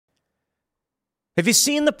Have you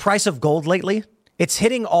seen the price of gold lately? It's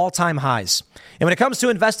hitting all-time highs. And when it comes to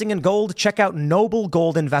investing in gold, check out Noble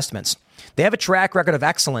Gold Investments. They have a track record of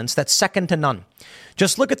excellence that's second to none.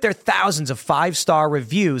 Just look at their thousands of five-star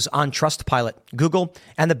reviews on Trustpilot, Google,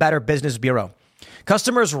 and the Better Business Bureau.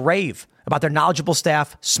 Customers rave about their knowledgeable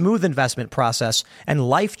staff, smooth investment process, and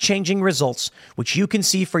life-changing results, which you can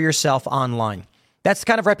see for yourself online. That's the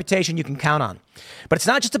kind of reputation you can count on. But it's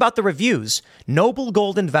not just about the reviews. Noble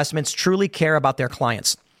Gold Investments truly care about their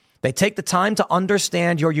clients. They take the time to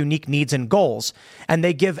understand your unique needs and goals, and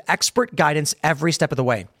they give expert guidance every step of the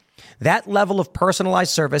way. That level of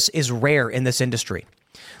personalized service is rare in this industry.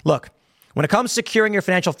 Look, when it comes to securing your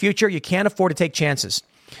financial future, you can't afford to take chances.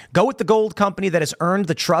 Go with the gold company that has earned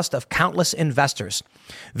the trust of countless investors.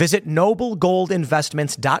 Visit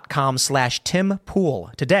noblegoldinvestments.com/Tim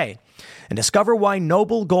Pool today and discover why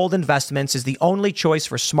Noble Gold Investments is the only choice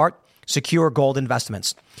for smart, secure gold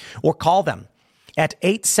investments. Or call them at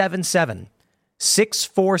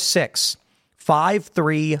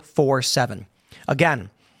 877-646-5347. Again,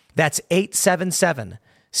 that's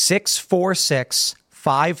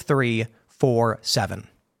 877-646-5347.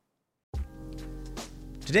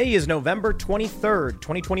 Today is November 23rd,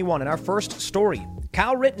 2021, and our first story.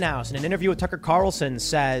 Kyle Rittenhouse, in an interview with Tucker Carlson,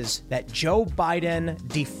 says that Joe Biden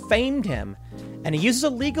defamed him, and he uses a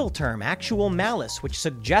legal term, actual malice, which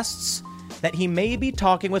suggests that he may be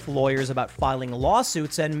talking with lawyers about filing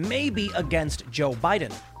lawsuits and maybe against Joe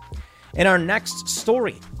Biden. In our next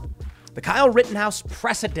story, the Kyle Rittenhouse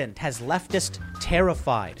precedent has leftists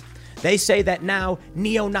terrified. They say that now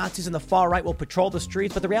neo-Nazis and the far right will patrol the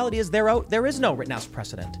streets, but the reality is there is no Rittenhouse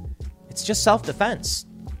precedent. It's just self-defense.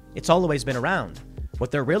 It's always been around. What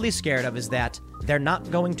they're really scared of is that they're not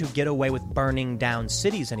going to get away with burning down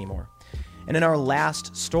cities anymore. And in our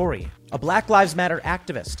last story, a Black Lives Matter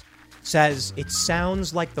activist says it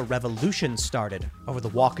sounds like the revolution started over the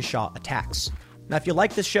Waukesha attacks. Now, if you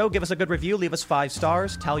like this show, give us a good review, leave us 5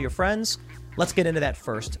 stars, tell your friends. Let's get into that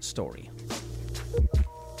first story.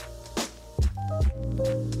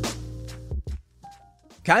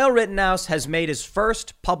 Kyle Rittenhouse has made his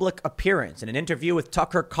first public appearance in an interview with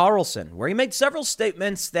Tucker Carlson, where he made several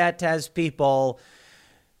statements that has people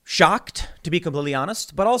shocked, to be completely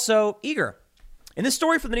honest, but also eager. In this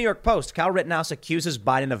story from the New York Post, Kyle Rittenhouse accuses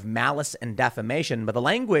Biden of malice and defamation, but the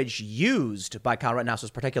language used by Kyle Rittenhouse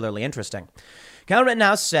was particularly interesting. Kyle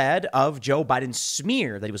Rittenhouse said of Joe Biden's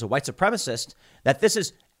smear that he was a white supremacist, that this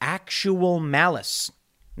is actual malice.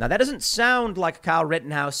 Now, that doesn't sound like Kyle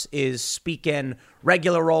Rittenhouse is speaking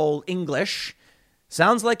regular old English.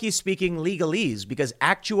 Sounds like he's speaking legalese, because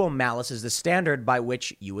actual malice is the standard by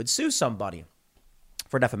which you would sue somebody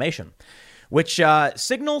for defamation, which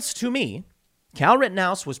signals to me Kyle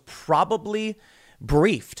Rittenhouse was probably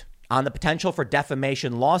briefed on the potential for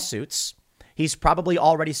defamation lawsuits. He's probably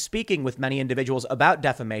already speaking with many individuals about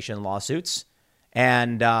defamation lawsuits,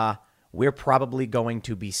 and we're probably going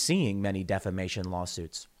to be seeing many defamation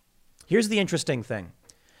lawsuits. Here's the interesting thing.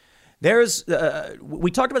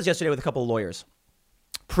 We talked about this yesterday with a couple of lawyers.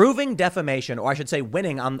 Proving defamation, or I should say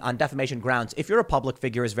winning on defamation grounds, if you're a public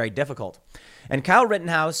figure, is very difficult. And Kyle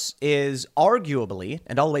Rittenhouse is arguably,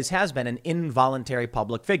 and always has been, an involuntary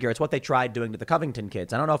public figure. It's what they tried doing to the Covington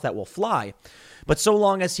kids. I don't know if that will fly, but so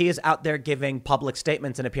long as he is out there giving public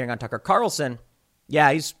statements and appearing on Tucker Carlson,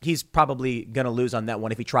 yeah, he's probably going to lose on that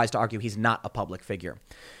one if he tries to argue he's not a public figure.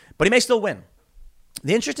 But he may still win.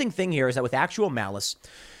 The interesting thing here is that with actual malice,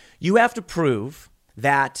 you have to prove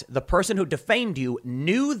that the person who defamed you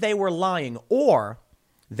knew they were lying, or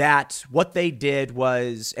that what they did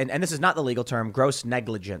was, and this is not the legal term, gross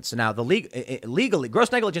negligence. Now, legally,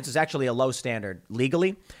 gross negligence is actually a low standard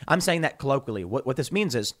legally. I'm saying that colloquially. What this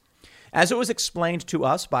means is, as it was explained to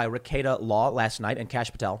us by Ricada Law last night and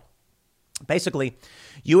Kash Patel, basically,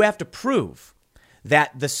 you have to prove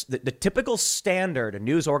that the typical standard a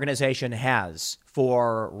news organization has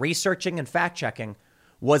for researching and fact-checking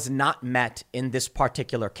was not met in this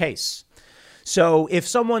particular case. So if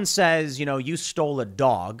someone says, you stole a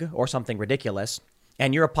dog or something ridiculous,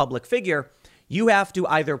 and you're a public figure, you have to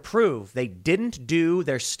either prove they didn't do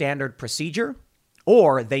their standard procedure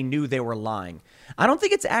or they knew they were lying. I don't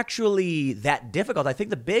think it's actually that difficult. I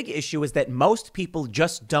think the big issue is that most people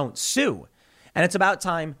just don't sue. And it's about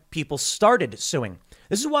time people started suing.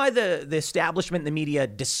 This is why the establishment and the media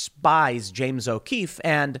despise James O'Keefe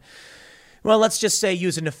and, well, let's just say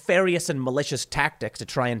use a nefarious and malicious tactics to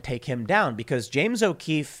try and take him down, because James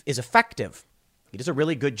O'Keefe is effective He does a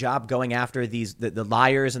really good job going after the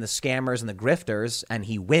liars and the scammers and the grifters, and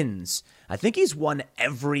he wins. I think he's won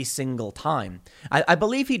every single time. I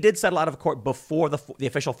believe he did settle out of court before the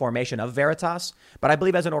official formation of Veritas, but I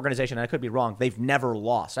believe as an organization, and I could be wrong, they've never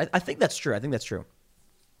lost. I think that's true. I think that's true.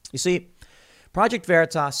 You see, Project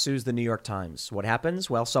Veritas sues the New York Times. What happens?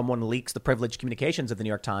 Well, someone leaks the privileged communications of the New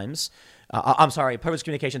York Times. Privileged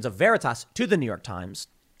communications of Veritas to the New York Times,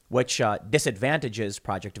 which disadvantages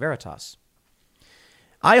Project Veritas.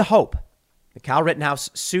 I hope that Kyle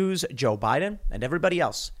Rittenhouse sues Joe Biden and everybody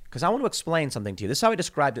else, because I want to explain something to you. This is how I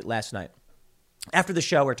described it last night. After the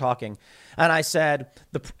show, we're talking, and I said,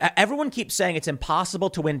 everyone keeps saying it's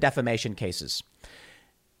impossible to win defamation cases.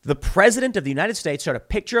 The president of the United States showed a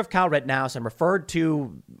picture of Kyle Rittenhouse and referred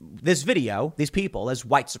to this video, these people, as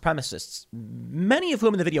white supremacists, many of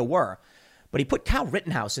whom in the video were. But he put Kyle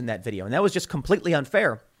Rittenhouse in that video, and that was just completely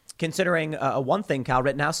unfair, considering one thing Kyle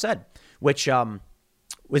Rittenhouse said, which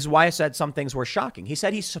is why I said some things were shocking. He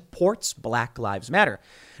said he supports Black Lives Matter.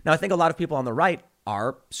 Now, I think a lot of people on the right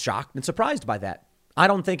are shocked and surprised by that. I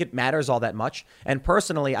don't think it matters all that much. And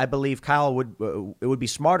personally, I believe Kyle it would be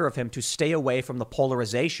smarter of him to stay away from the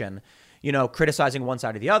polarization, criticizing one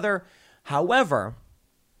side or the other. However,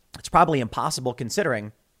 it's probably impossible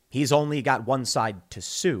considering he's only got one side to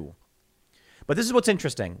sue. But this is what's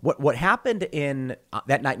interesting. What happened in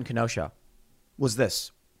that night in Kenosha was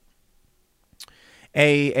this.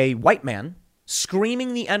 A white man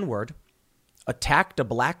screaming the N-word attacked a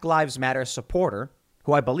Black Lives Matter supporter,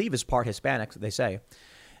 who I believe is part Hispanic, they say,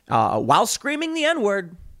 while screaming the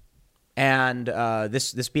N-word. And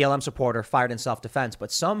this BLM supporter fired in self-defense.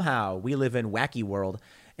 But somehow we live in wacky world,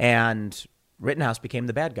 and Rittenhouse became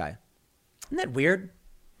the bad guy. Isn't that weird?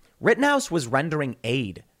 Rittenhouse was rendering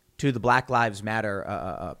aid to the Black Lives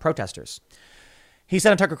Matter protesters. He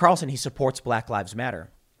said on Tucker Carlson he supports Black Lives Matter.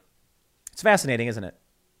 It's fascinating, isn't it?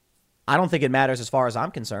 I don't think it matters as far as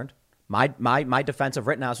I'm concerned. My defense of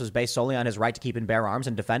Rittenhouse was based solely on his right to keep and bear arms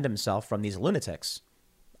and defend himself from these lunatics.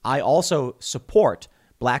 I also support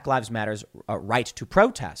Black Lives Matter's right to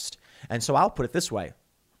protest. And so I'll put it this way.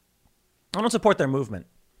 I don't support their movement.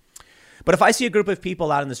 But if I see a group of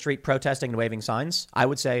people out in the street protesting and waving signs, I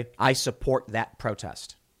would say I support that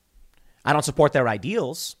protest. I don't support their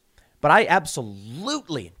ideals, but I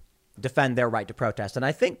absolutely defend their right to protest. And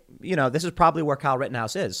I think, this is probably where Kyle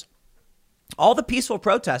Rittenhouse is. All the peaceful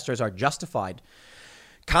protesters are justified,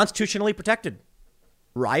 constitutionally protected.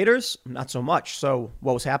 Rioters, not so much. So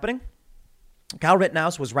what was happening? Kyle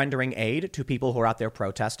Rittenhouse was rendering aid to people who are out there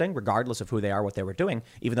protesting, regardless of who they are, what they were doing,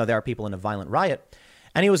 even though there are people in a violent riot.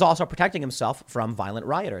 And he was also protecting himself from violent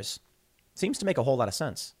rioters. Seems to make a whole lot of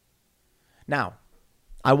sense. Now,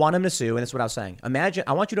 I want him to sue, and that's what I was saying.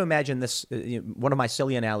 I want you to imagine this, one of my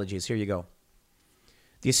silly analogies. Here you go.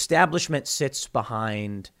 The establishment sits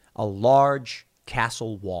behind a large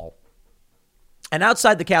castle wall. And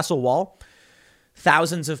outside the castle wall,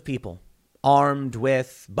 thousands of people armed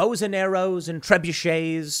with bows and arrows and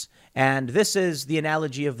trebuchets. And this is the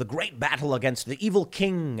analogy of the great battle against the evil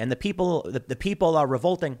king, and the people are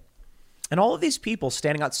revolting. And all of these people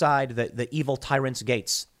standing outside the evil tyrant's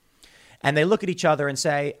gates. And they look at each other and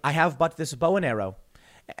say, I have but this bow and arrow,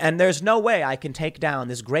 and there's no way I can take down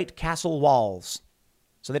this great castle walls.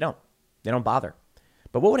 So they don't bother.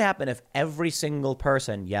 But what would happen if every single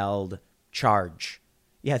person yelled, charge?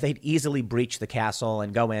 Yeah, they'd easily breach the castle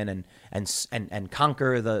and go in and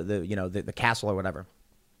conquer the castle or whatever.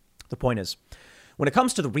 The point is, when it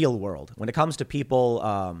comes to the real world, when it comes to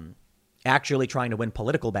people actually trying to win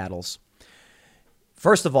political battles,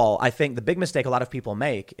 first of all, I think the big mistake a lot of people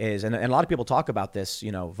make is, and a lot of people talk about this,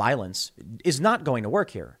 violence is not going to work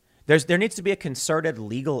here. There needs to be a concerted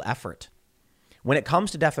legal effort. When it comes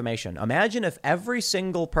to defamation, imagine if every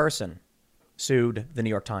single person sued the New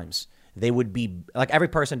York Times. They would be, like every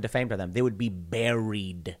person defamed them, they would be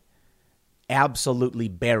buried, absolutely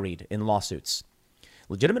buried in lawsuits,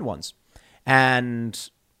 legitimate ones. And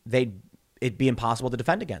it'd be impossible to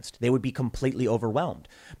defend against. They would be completely overwhelmed.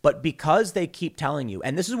 But because they keep telling you,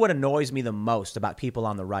 and this is what annoys me the most about people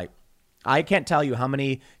on the right, I can't tell you how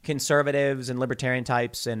many conservatives and libertarian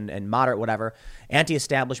types and moderate whatever,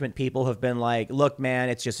 anti-establishment people have been like, look, man,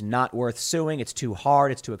 it's just not worth suing. It's too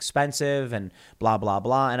hard. It's too expensive and blah, blah,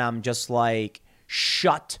 blah. And I'm just like,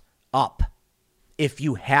 shut up. If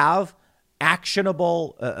you have an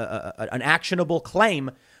actionable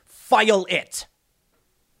claim, file it.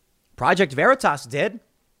 Project Veritas did.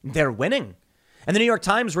 They're winning. And the New York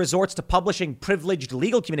Times resorts to publishing privileged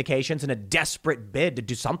legal communications in a desperate bid to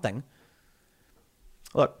do something.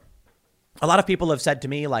 Look, a lot of people have said to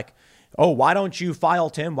me like, oh, why don't you file,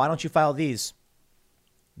 Tim? Why don't you file these?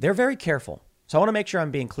 They're very careful. So I want to make sure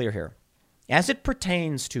I'm being clear here. As it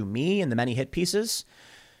pertains to me and the many hit pieces,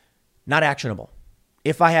 not actionable.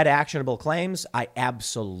 If I had actionable claims, I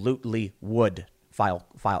absolutely would file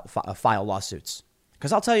lawsuits.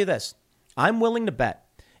 Because I'll tell you this, I'm willing to bet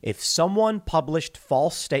if someone published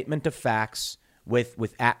false statement of facts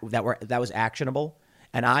that was actionable,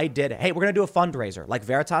 and I did, hey, we're going to do a fundraiser like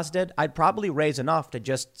Veritas did, I'd probably raise enough to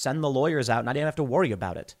just send the lawyers out and I didn't have to worry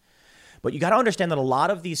about it. But you got to understand that a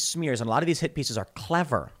lot of these smears and a lot of these hit pieces are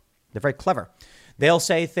clever. They're very clever. They'll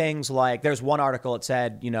say things like, there's one article that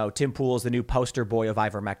said, Tim Pool is the new poster boy of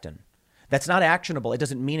ivermectin. That's not actionable. It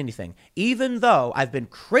doesn't mean anything. Even though I've been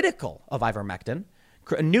critical of ivermectin,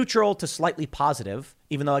 neutral to slightly positive,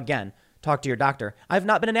 even though, again, talk to your doctor, I've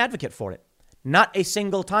not been an advocate for it. Not a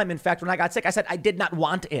single time. In fact, when I got sick, I said I did not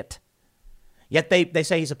want it. Yet they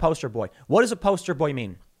say he's a poster boy. What does a poster boy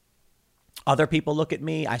mean? Other people look at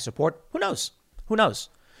me, I support. Who knows? Who knows?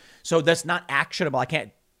 So that's not actionable.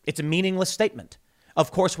 It's a meaningless statement.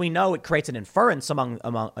 Of course, we know it creates an inference among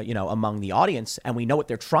the audience, and we know what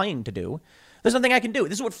they're trying to do. There's nothing I can do.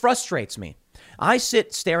 This is what frustrates me. I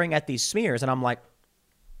sit staring at these smears, and I'm like,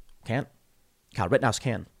 can't. Kyle Rittenhouse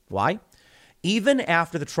can. Why? Even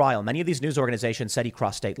after the trial, many of these news organizations said he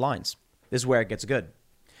crossed state lines. This is where it gets good.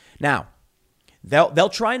 Now, they'll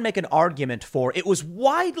try and make an argument for it was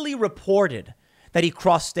widely reported that he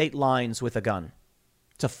crossed state lines with a gun.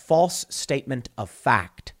 It's a false statement of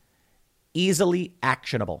fact. Easily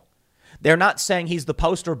actionable. They're not saying he's the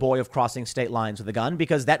poster boy of crossing state lines with a gun,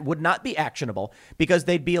 because that would not be actionable, because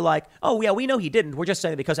they'd be like, oh, yeah, we know he didn't. We're just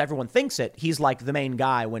saying that because everyone thinks it, he's like the main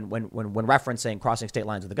guy when referencing crossing state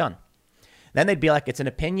lines with a gun. Then they'd be like, it's an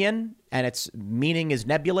opinion and its meaning is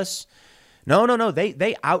nebulous. No.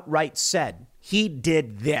 They outright said he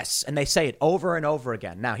did this, and they say it over and over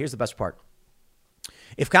again. Now, here's the best part.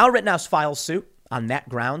 If Kyle Rittenhouse files suit on that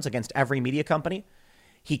grounds against every media company,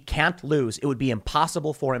 he can't lose. It would be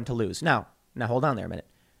impossible for him to lose. Now hold on there a minute.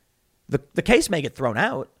 The case may get thrown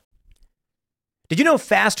out. Did you know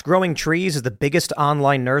Fast Growing Trees is the biggest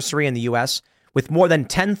online nursery in the U.S. with more than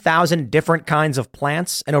 10,000 different kinds of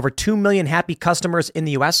plants and over 2 million happy customers in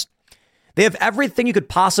the U.S.? They have everything you could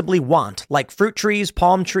possibly want, like fruit trees,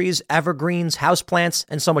 palm trees, evergreens, houseplants,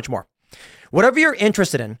 and so much more. Whatever you're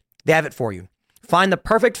interested in, they have it for you. Find the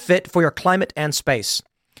perfect fit for your climate and space.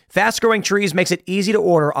 Fast Growing Trees makes it easy to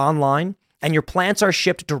order online, and your plants are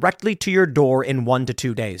shipped directly to your door in 1 to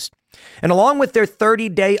 2 days. And along with their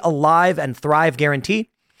 30-day Alive and Thrive guarantee,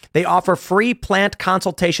 they offer free plant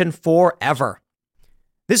consultation forever.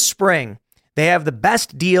 This spring, they have the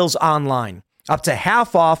best deals online, up to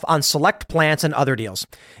half off on select plants and other deals.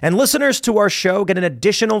 And listeners to our show get an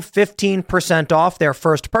additional 15% off their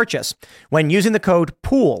first purchase when using the code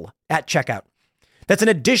POOL at checkout. That's an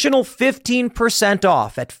additional 15%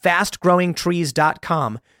 off at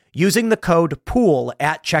fastgrowingtrees.com using the code POOL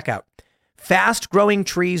at checkout.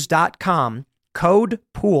 Fastgrowingtrees.com, code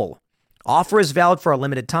POOL. Offer is valid for a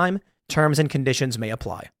limited time. Terms and conditions may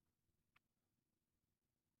apply.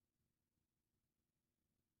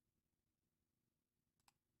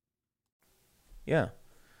 Yeah.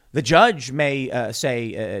 The judge may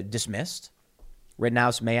say dismissed.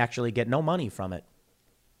 Rittenhouse may actually get no money from it.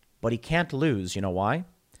 But he can't lose. You know why?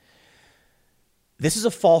 This is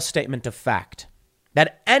a false statement of fact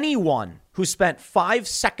that anyone who spent 5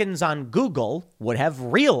 seconds on Google would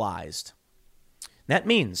have realized. That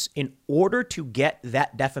means in order to get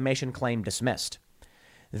that defamation claim dismissed,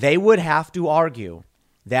 they would have to argue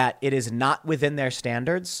that it is not within their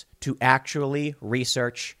standards to actually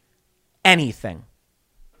research anything.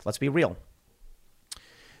 Let's be real.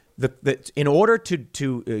 In order to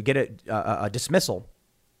get a dismissal,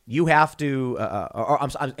 you have to,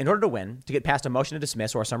 in order to win, to get past a motion to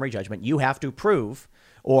dismiss or a summary judgment, you have to prove,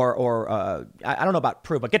 I don't know about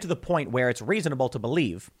prove, but get to the point where it's reasonable to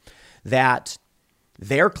believe that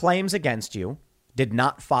their claims against you did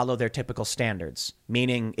not follow their typical standards,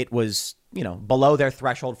 meaning it was, below their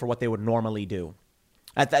threshold for what they would normally do.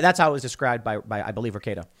 That's how it was described by I believe,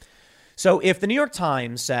 Rekieta. So if the New York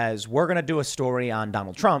Times says we're going to do a story on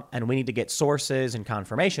Donald Trump and we need to get sources and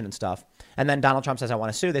confirmation and stuff, and then Donald Trump says, I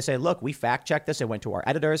want to sue, they say, look, we fact checked this. It went to our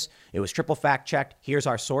editors. It was triple fact checked. Here's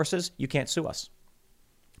our sources. You can't sue us.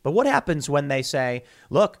 But what happens when they say,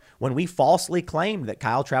 look, when we falsely claimed that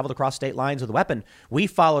Kyle traveled across state lines with a weapon, we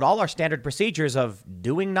followed all our standard procedures of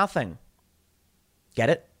doing nothing.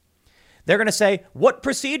 Get it? They're going to say, what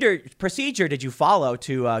procedure did you follow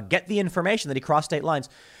to get the information that he crossed state lines?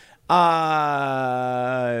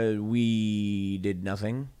 We did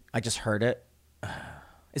nothing. I just heard it.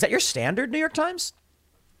 Is that your standard, New York Times?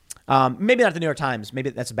 Maybe not the New York Times.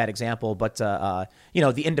 Maybe that's a bad example. But, The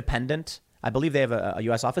Independent, I believe they have a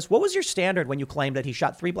U.S. office. What was your standard when you claimed that he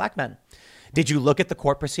shot 3 black men? Did you look at the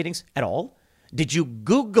court proceedings at all? Did you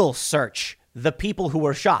Google search the people who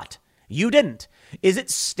were shot? You didn't. Is it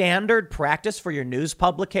standard practice for your news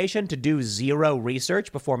publication to do zero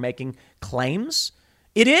research before making claims?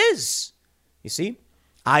 It is. You see,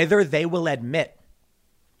 either they will admit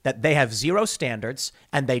that they have zero standards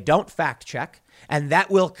and they don't fact check, and that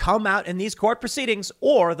will come out in these court proceedings,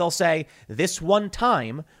 or they'll say, this one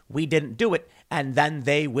time we didn't do it, and then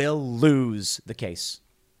they will lose the case.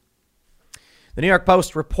 The New York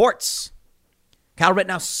Post reports Kyle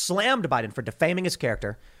Rittenhouse slammed Biden for defaming his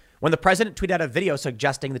character when the president tweeted out a video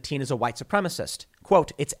suggesting the teen is a white supremacist.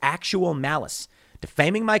 Quote, it's actual malice,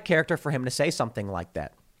 defaming my character for him to say something like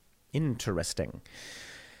that. Interesting.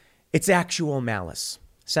 It's actual malice.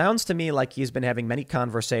 Sounds to me like he's been having many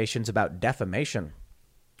conversations about defamation,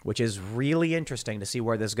 which is really interesting to see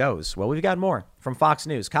where this goes. Well, we've got more from Fox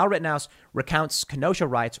News. Kyle Rittenhouse recounts Kenosha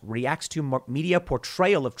riots, reacts to media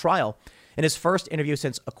portrayal of trial in his first interview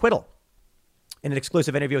since acquittal. In an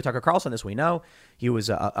exclusive interview with Tucker Carlson, this we know, he was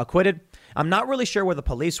acquitted. I'm not really sure where the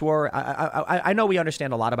police were. I know we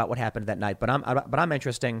understand a lot about what happened that night, but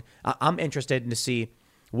I'm interested to see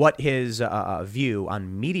what his view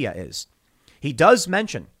on media is. He does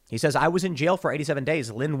mention, he says, I was in jail for 87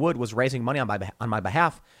 days. Lynn Wood was raising money on my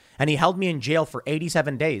behalf, and he held me in jail for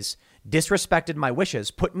 87 days, disrespected my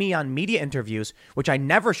wishes, put me on media interviews, which I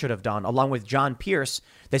never should have done, along with John Pierce.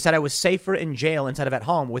 They said I was safer in jail instead of at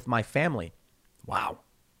home with my family. Wow.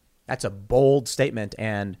 That's a bold statement,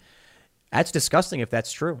 and that's disgusting if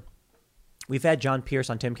that's true. We've had John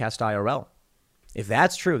Pierce on Timcast IRL. If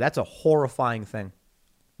that's true, that's a horrifying thing.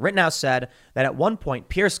 Rittenhouse said that at one point,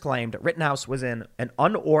 Pierce claimed Rittenhouse was in an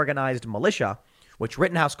unorganized militia, which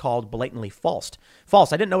Rittenhouse called blatantly false.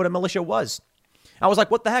 False. I didn't know what a militia was. I was like,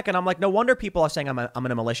 what the heck? And I'm like, no wonder people are saying I'm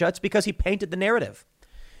in a militia. It's because he painted the narrative.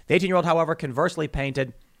 The 18-year-old, however, conversely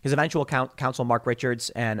painted his eventual counsel, Mark Richards,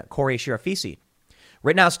 and Corey Shirafisi.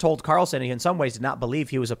 Rittenhouse told Carlson he in some ways did not believe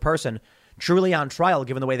he was a person truly on trial,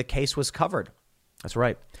 given the way the case was covered. That's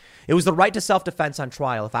right. It was the right to self-defense on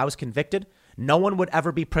trial. If I was convicted, no one would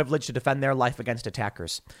ever be privileged to defend their life against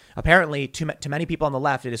attackers. Apparently, to many people on the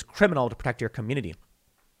left, it is criminal to protect your community.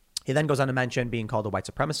 He then goes on to mention being called a white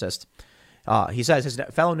supremacist. He says his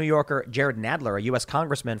fellow New Yorker, Jared Nadler, a U.S.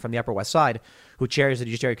 congressman from the Upper West Side, who chairs the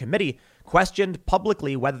Judiciary Committee, questioned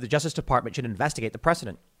publicly whether the Justice Department should investigate the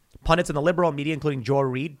precedent. Pundits in the liberal media, including Joy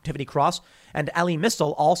Reid, Tiffany Cross, and Ellie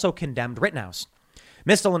Mistel, also condemned Rittenhouse.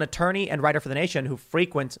 Mistel, an attorney and writer for The Nation who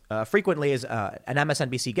frequently is an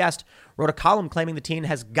MSNBC guest, wrote a column claiming the teen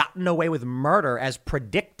has gotten away with murder as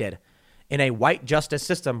predicted in a white justice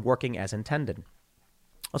system working as intended.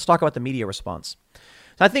 Let's talk about the media response.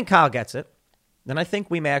 So I think Kyle gets it. And I think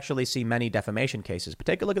we may actually see many defamation cases. But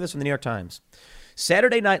take a look at this from the New York Times.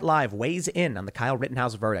 Saturday Night Live weighs in on the Kyle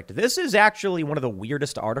Rittenhouse verdict. This is actually one of the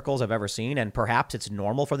weirdest articles I've ever seen. And perhaps it's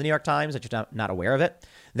normal for the New York Times that you're not aware of it.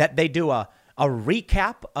 That they do a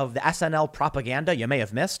recap of the SNL propaganda you may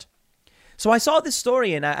have missed. So I saw this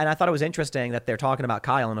story and I thought it was interesting that they're talking about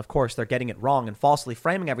Kyle. And of course, they're getting it wrong and falsely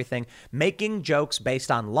framing everything, making jokes based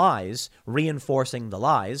on lies, reinforcing the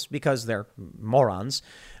lies because they're morons.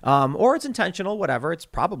 Or it's intentional, whatever. It's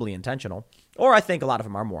probably intentional. Or I think a lot of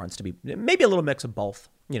them are morons, to be maybe a little mix of both.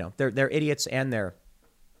 You know, they're idiots and they're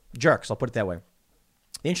jerks. I'll put it that way.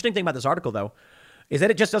 The interesting thing about this article, though, is that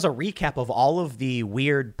it just does a recap of all of the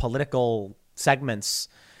weird political segments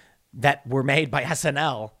that were made by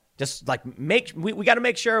SNL. Just like we got to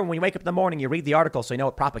make sure when you wake up in the morning, you read the article so you know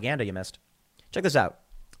what propaganda you missed. Check this out.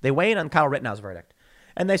 They weigh in on Kyle Rittenhouse verdict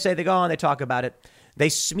and they go on, they talk about it. They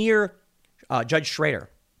smear Judge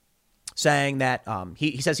Schrader, saying that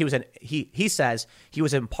he says he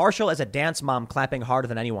was impartial as a dance mom, clapping harder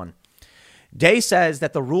than anyone. Day says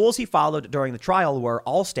that the rules he followed during the trial were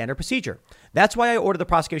all standard procedure. That's why I ordered the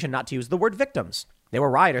prosecution not to use the word victims. They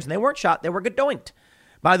were rioters and they weren't shot. They were gedoinked.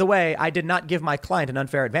 By the way, I did not give my client an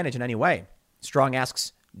unfair advantage in any way. Strong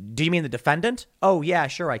asks, do you mean the defendant? Oh, yeah,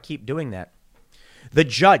 sure. I keep doing that. The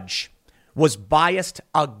judge was biased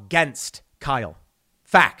against Kyle.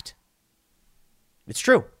 Fact. It's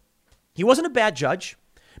true. He wasn't a bad judge,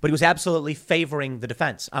 but he was absolutely favoring the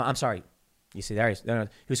defense. I'm sorry. You see, he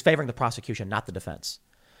was favoring the prosecution, not the defense.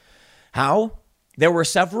 How? There were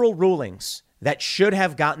several rulings that should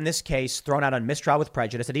have gotten this case thrown out on mistrial with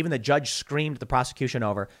prejudice that even the judge screamed the prosecution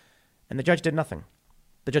over, and the judge did nothing.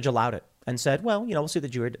 The judge allowed it and said, well, we'll see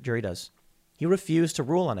what the jury does. He refused to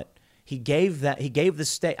rule on it. He gave the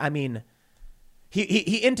state. I mean,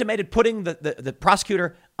 he intimated putting the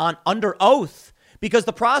prosecutor on under oath because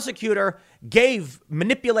the prosecutor gave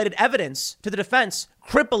manipulated evidence to the defense,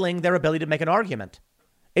 crippling their ability to make an argument.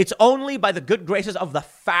 It's only by the good graces of the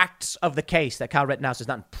facts of the case that Kyle Rittenhouse is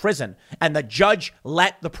not in prison, and the judge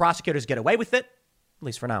let the prosecutors get away with it, at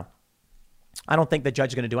least for now. I don't think the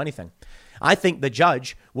judge is going to do anything. I think the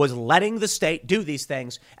judge was letting the state do these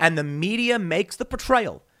things, and the media makes the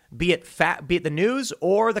portrayal, be it the news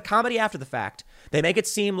or the comedy after the fact. They make it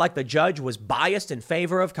seem like the judge was biased in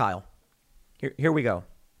favor of Kyle. Here we go.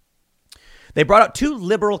 They brought out two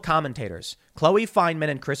liberal commentators, Chloe Fineman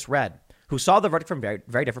and Chris Redd, who saw the verdict from very,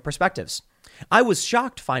 very different perspectives. I was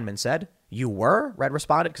shocked, Fineman said. You were? Redd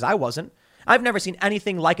responded, because I wasn't. I've never seen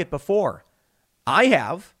anything like it before. I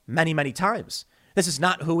have, many, many times. This is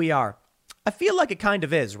not who we are. I feel like it kind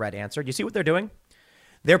of is, Redd answered. You see what they're doing?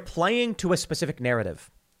 They're playing to a specific narrative.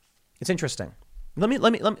 It's interesting. Let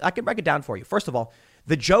me, I can break it down for you. First of all,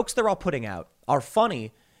 the jokes they're all putting out are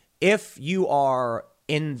funny if you are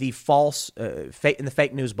in the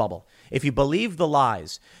fake news bubble, if you believe the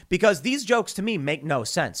lies, because these jokes to me make no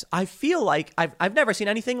sense. I feel like I've never seen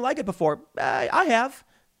anything like it before. I have.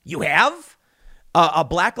 You have? A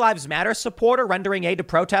Black Lives Matter supporter rendering aid to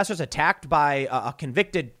protesters attacked by a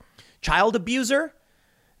convicted child abuser,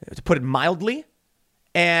 to put it mildly,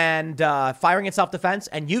 and firing in self-defense.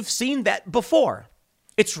 And you've seen that before.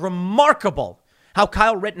 It's remarkable how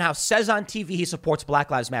Kyle Rittenhouse says on TV he supports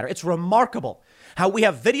Black Lives Matter. It's remarkable how we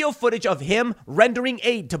have video footage of him rendering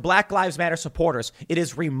aid to Black Lives Matter supporters. It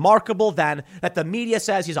is remarkable then that the media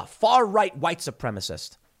says he's a far-right white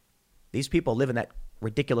supremacist. These people live in that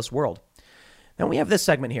ridiculous world. Then we have this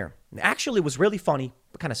segment here. It actually was really funny,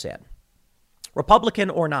 but kind of sad. Republican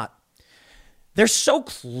or not, they're so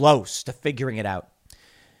close to figuring it out.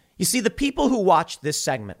 You see, the people who watch this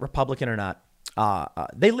segment, Republican or not,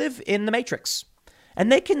 they live in the Matrix. And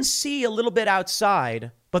they can see a little bit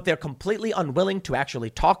outside, but they're completely unwilling to actually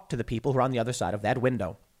talk to the people who are on the other side of that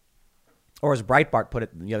window. Or as Breitbart put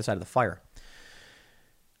it, the other side of the fire.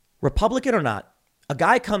 Republican or not, a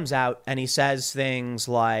guy comes out and he says things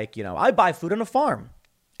like, I buy food on a farm.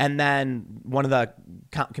 And then one of the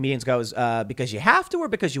comedians goes, because you have to or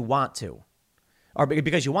because you want to? Or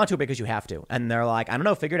because you want to or because you have to? And they're like, I don't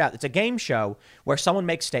know, figure it out. It's a game show where someone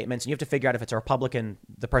makes statements and you have to figure out if it's a Republican,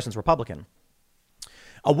 the person's Republican.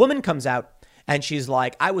 A woman comes out and she's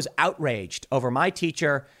like, I was outraged over my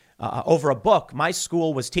teacher, over a book my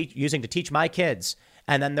school was using to teach my kids.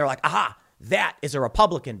 And then they're like, aha, that is a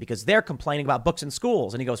Republican because they're complaining about books in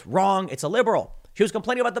schools. And he goes, wrong, it's a liberal. She was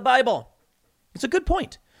complaining about the Bible. It's a good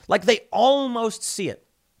point. Like they almost see it.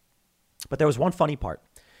 But there was one funny part.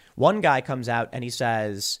 One guy comes out and he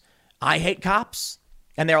says, I hate cops.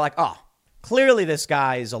 And they're like, oh, clearly this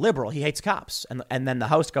guy's a liberal. He hates cops. And then the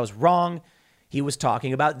host goes, wrong. He was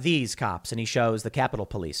talking about these cops, and he shows the Capitol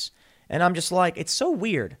Police. And I'm just like, it's so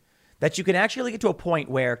weird that you can actually get to a point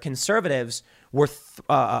where conservatives were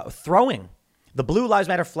throwing the Blue Lives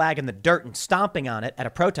Matter flag in the dirt and stomping on it at a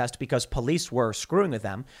protest because police were screwing with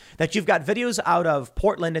them, that you've got videos out of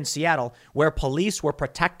Portland and Seattle where police were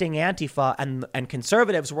protecting Antifa and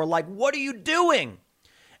conservatives were like, what are you doing?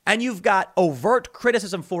 And you've got overt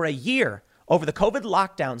criticism for a year over the COVID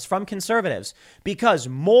lockdowns from conservatives because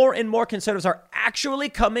more and more conservatives are actually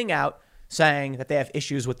coming out saying that they have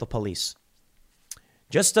issues with the police.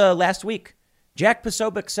 Just last week, Jack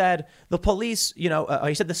Posobiec said the police, he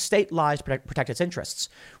said the state lies to protect its interests.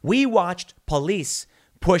 We watched police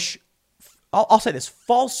push, I'll say this,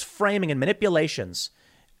 false framing and manipulations,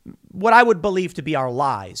 what I would believe to be our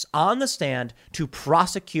lies, on the stand to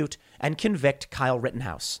prosecute and convict Kyle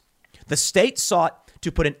Rittenhouse. The state sought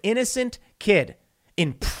to put an innocent kid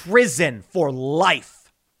in prison for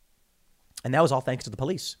life. And that was all thanks to the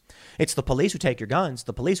police. It's the police who take your guns,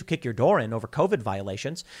 the police who kick your door in over COVID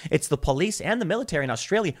violations. It's the police and the military in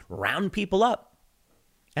Australia round people up.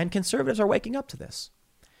 And conservatives are waking up to this.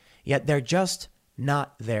 Yet they're just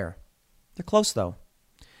not there. They're close, though.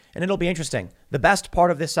 And it'll be interesting. The best part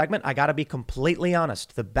of this segment, I got to be completely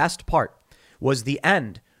honest, the best part was the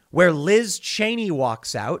end where Liz Cheney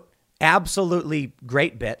walks out. Absolutely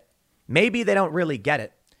great bit. Maybe they don't really get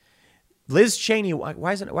it. Liz Cheney,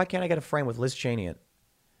 why can't I get a frame with Liz Cheney?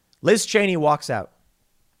 Liz Cheney walks out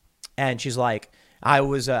and she's like,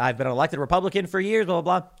 I've been elected Republican for years, blah,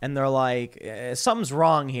 blah, blah. And they're like, something's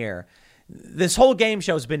wrong here. This whole game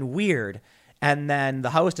show has been weird. And then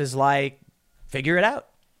the host is like, figure it out.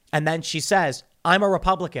 And then she says, I'm a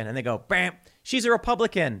Republican. And they go, bam, she's a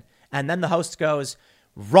Republican. And then the host goes,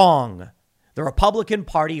 wrong. The Republican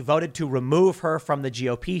Party voted to remove her from the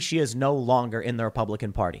GOP. She is no longer in the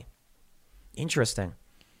Republican Party. Interesting.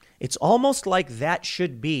 It's almost like that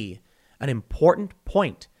should be an important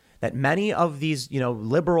point that many of these,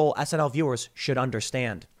 liberal SNL viewers should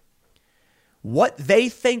understand. What they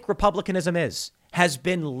think republicanism is has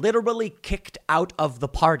been literally kicked out of the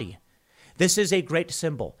party. This is a great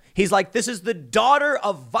symbol. He's like, this is the daughter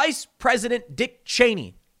of Vice President Dick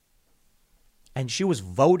Cheney. And she was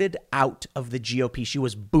voted out of the GOP. She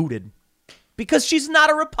was booted because she's not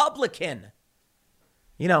a Republican.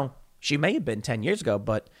 She may have been 10 years ago,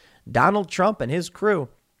 but Donald Trump and his crew,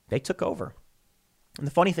 they took over. And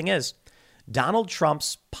the funny thing is, Donald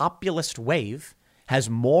Trump's populist wave has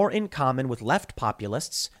more in common with left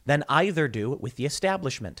populists than either do with the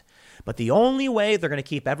establishment. But the only way they're going to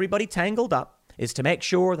keep everybody tangled up is to make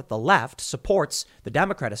sure that the left supports the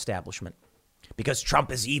Democrat establishment, because Trump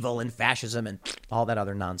is evil and fascism and all that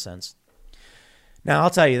other nonsense. Now, I'll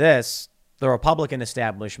tell you this, the Republican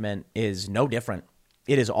establishment is no different.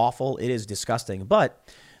 It is awful. It is disgusting. But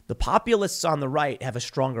the populists on the right have a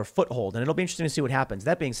stronger foothold, and it'll be interesting to see what happens.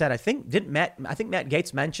 That being said, I think Matt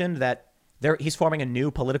Gaetz mentioned that he's forming a new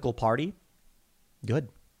political party. Good.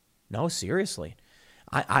 No, seriously.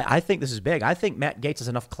 I think this is big. I think Matt Gaetz has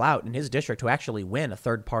enough clout in his district to actually win a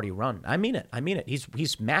third-party run. I mean it.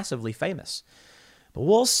 He's massively famous. But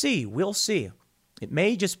we'll see. We'll see. It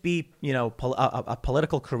may just be, a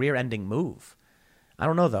political career-ending move. I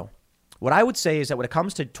don't know, though. What I would say is that when it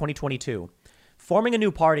comes to 2022, forming a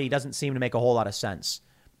new party doesn't seem to make a whole lot of sense.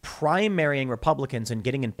 Primarying Republicans and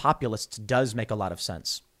getting in populists does make a lot of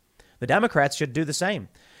sense. The Democrats should do the same.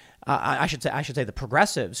 I should say the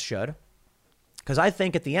progressives should. Because I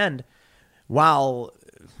think at the end, while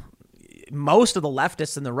most of the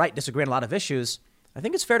leftists and the right disagree on a lot of issues, I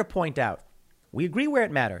think it's fair to point out we agree where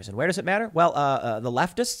it matters. And where does it matter? Well, the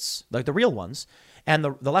leftists, like the real ones, and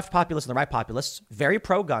the left populists and the right populists, very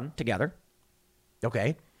pro-gun together.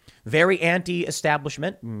 Okay. Very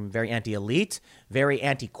anti-establishment, very anti-elite, very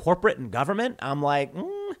anti-corporate and government. I'm like,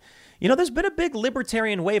 there's been a big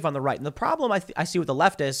libertarian wave on the right. And the problem I see with the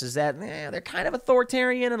leftists is that they're kind of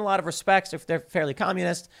authoritarian in a lot of respects. They're fairly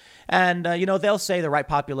communist. And, they'll say the right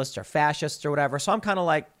populists are fascists or whatever. So I'm kind of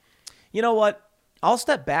like, you know what? I'll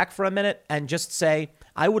step back for a minute and just say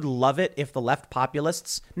I would love it if the left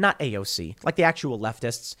populists, not AOC, like the actual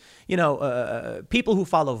leftists, people who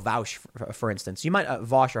follow Vaush, for instance, you might,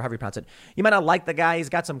 Vaush or however you pronounce it, you might not like the guy. He's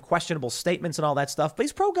got some questionable statements and all that stuff, but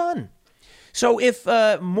he's pro-gun. So if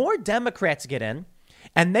more Democrats get in,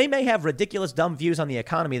 and they may have ridiculous, dumb views on the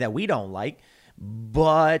economy that we don't like,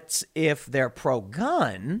 but if they're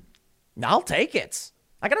pro-gun, I'll take it.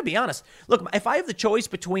 I got to be honest. Look, if I have the choice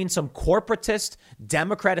between some corporatist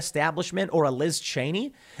Democrat establishment or a Liz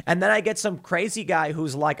Cheney, and then I get some crazy guy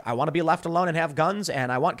who's like, I want to be left alone and have guns,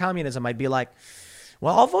 and I want communism, I'd be like,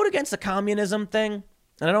 well, I'll vote against the communism thing,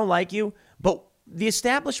 and I don't like you, but the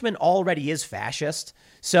establishment already is fascist.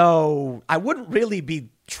 So I wouldn't really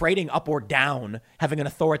be trading up or down having an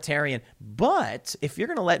authoritarian. But if you're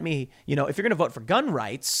going to let me, if you're going to vote for gun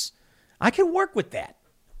rights, I can work with that.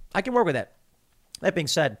 That being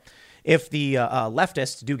said, if the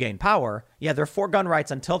leftists do gain power, they're for gun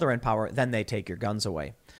rights until they're in power. Then they take your guns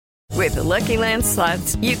away. With the Lucky Land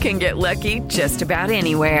Slots, you can get lucky just about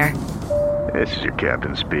anywhere. This is your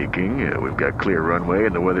captain speaking. We've got clear runway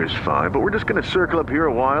and the weather's fine, but we're just going to circle up here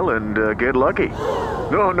a while and get lucky.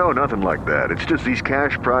 No, nothing like that. It's just these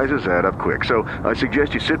cash prizes add up quick. So I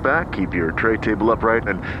suggest you sit back, keep your tray table upright,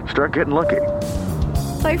 and start getting lucky.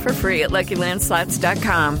 Play for free at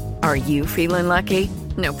LuckyLandSlots.com. Are you feeling lucky?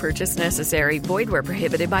 No purchase necessary. Void where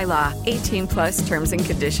prohibited by law. 18+ terms and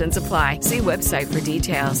conditions apply. See website for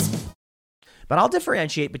details. But I'll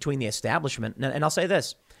differentiate between the establishment, and I'll say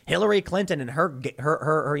this. Hillary Clinton and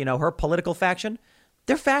her political faction,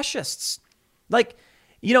 they're fascists. Like,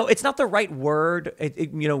 it's not the right word,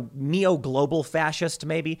 neo-global fascist,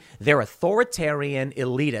 maybe. They're authoritarian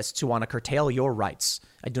elitists who want to curtail your rights.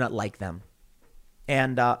 I do not like them.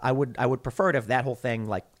 And I would prefer it if that whole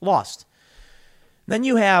thing, lost. Then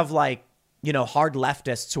you have, hard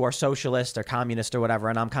leftists who are socialist or communist or whatever,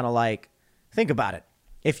 and I'm kind of like, think about it.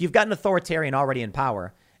 If you've got an authoritarian already in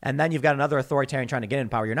power, and then you've got another authoritarian trying to get in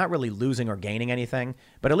power, you're not really losing or gaining anything.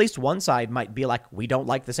 But at least one side might be like, we don't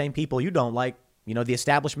like the same people you don't like. The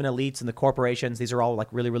establishment elites and the corporations, these are all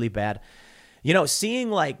really, really bad.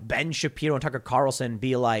 Seeing Ben Shapiro and Tucker Carlson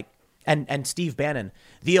be like, and Steve Bannon,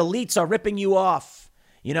 the elites are ripping you off.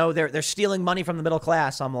 They're stealing money from the middle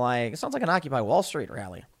class. I'm like, it sounds like an Occupy Wall Street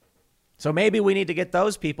rally. So maybe we need to get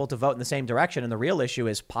those people to vote in the same direction. And the real issue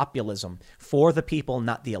is populism for the people,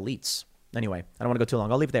 not the elites. Anyway, I don't want to go too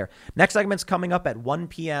long. I'll leave it there. Next segment's coming up at 1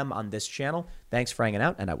 p.m. on this channel. Thanks for hanging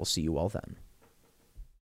out, and I will see you all then.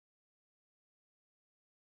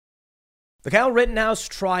 The Kyle Rittenhouse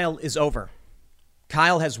trial is over.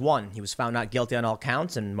 Kyle has won. He was found not guilty on all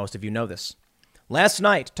counts, and most of you know this. Last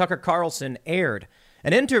night, Tucker Carlson aired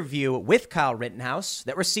an interview with Kyle Rittenhouse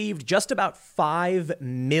that received just about 5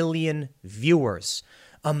 million viewers.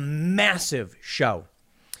 A massive show.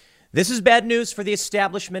 This is bad news for the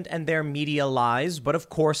establishment and their media lies, but of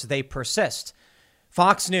course they persist.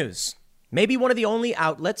 Fox News, maybe one of the only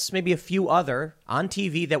outlets, maybe a few other, on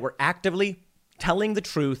TV that were actively telling the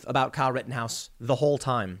truth about Kyle Rittenhouse the whole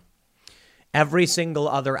time. Every single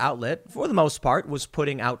other outlet, for the most part, was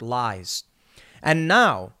putting out lies. And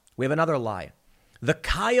now we have another lie. The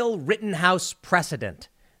Kyle Rittenhouse precedent.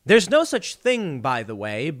 There's no such thing, by the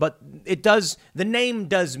way, but the name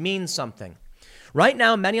does mean something. Right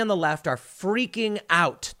now, many on the left are freaking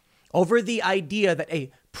out over the idea that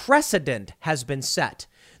a precedent has been set,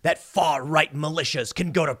 that far-right militias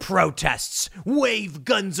can go to protests, wave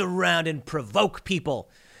guns around and provoke people,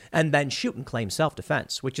 and then shoot and claim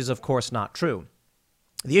self-defense, which is, of course, not true.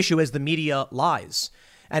 The issue is the media lies,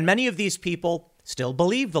 and many of these people still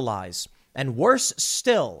believe the lies. And worse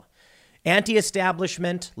still,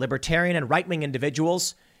 anti-establishment, libertarian, and right-wing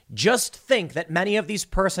individuals just think that many of these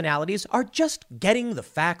personalities are just getting the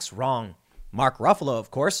facts wrong. Mark Ruffalo,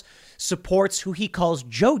 of course, supports who he calls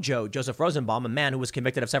JoJo, Joseph Rosenbaum, a man who was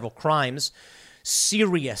convicted of several crimes,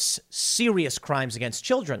 serious crimes against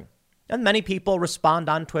children. And many people respond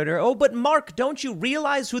on Twitter, oh, but Mark, don't you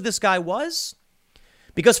realize who this guy was?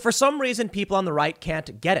 Because for some reason, people on the right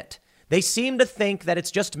can't get it. They seem to think that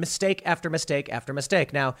it's just mistake after mistake after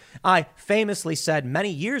mistake. Now, I famously said many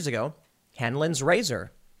years ago, Hanlon's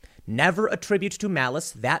razor, never attribute to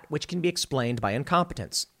malice that which can be explained by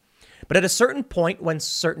incompetence. But at a certain point, when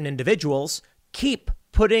certain individuals keep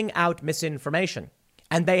putting out misinformation,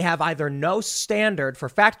 and they have either no standard for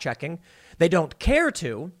fact-checking, they don't care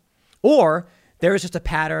to, or there is just a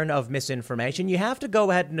pattern of misinformation, you have to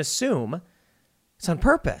go ahead and assume it's on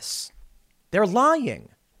purpose. They're lying.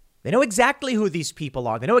 They know exactly who these people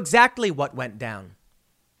are. They know exactly what went down.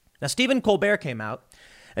 Now, Stephen Colbert came out,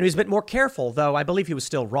 and he was a bit more careful, though I believe he was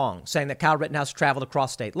still wrong, saying that Kyle Rittenhouse traveled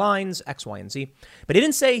across state lines, X, Y, and Z. But he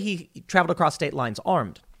didn't say he traveled across state lines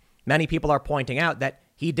armed. Many people are pointing out that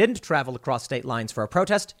he didn't travel across state lines for a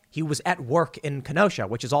protest. He was at work in Kenosha,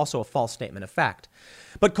 which is also a false statement of fact.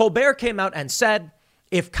 But Colbert came out and said,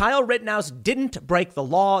 if Kyle Rittenhouse didn't break the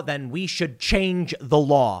law, then we should change the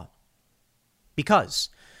law. Because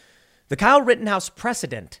the Kyle Rittenhouse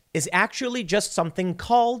precedent is actually just something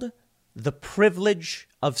called the privilege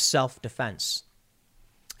of self-defense.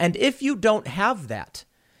 And if you don't have that,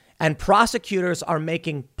 and prosecutors are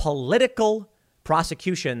making political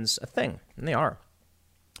prosecutions a thing, and they are,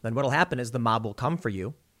 then what'll happen is the mob will come for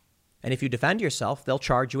you. And if you defend yourself, they'll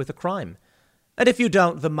charge you with a crime. And if you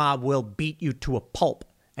don't, the mob will beat you to a pulp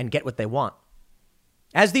and get what they want.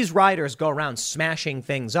 As these rioters go around smashing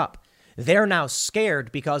things up, they're now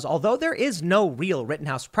scared because although there is no real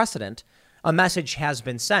Rittenhouse precedent, a message has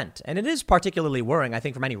been sent. And it is particularly worrying, I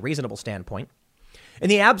think, from any reasonable standpoint. In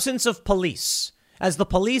the absence of police, as the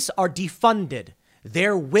police are defunded,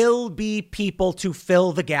 there will be people to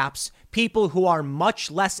fill the gaps, people who are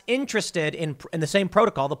much less interested in the same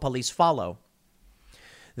protocol the police follow.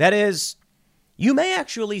 That is, you may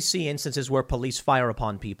actually see instances where police fire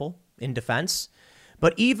upon people in defense,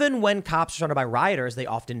 but even when cops are surrounded by rioters, they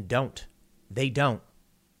often don't. They don't.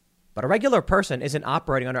 But a regular person isn't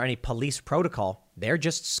operating under any police protocol. They're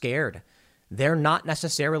just scared. They're not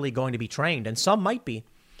necessarily going to be trained, and some might be.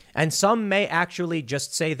 And some may actually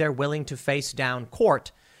just say they're willing to face down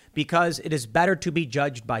court because it is better to be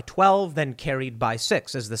judged by 12 than carried by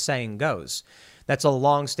 6, as the saying goes. That's a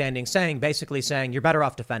long-standing saying, basically saying you're better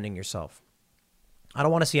off defending yourself. I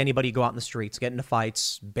don't want to see anybody go out in the streets, get into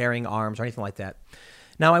fights, bearing arms or anything like that.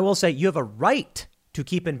 Now, I will say you have a right to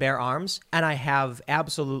keep and bear arms, and I have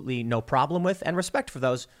absolutely no problem with and respect for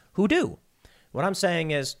those who do. What I'm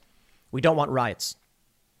saying is we don't want riots.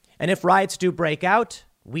 And if riots do break out,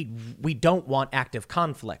 we don't want active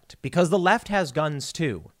conflict because the left has guns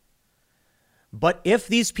too. But if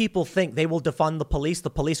these people think they will defund the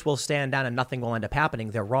police will stand down and nothing will end up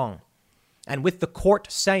happening, they're wrong. And with the court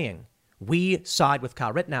saying we side with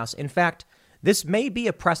Kyle Rittenhouse, in fact, this may be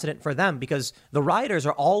a precedent for them because the rioters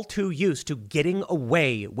are all too used to getting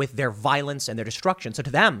away with their violence and their destruction. So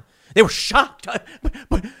to them, they were shocked.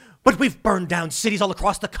 But we've burned down cities all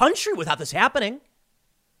across the country without this happening.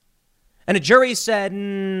 And a jury said,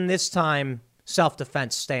 this time,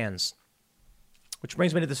 self-defense stands. Which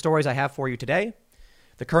brings me to the stories I have for you today.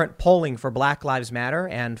 The current polling for Black Lives Matter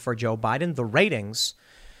and for Joe Biden, the ratings,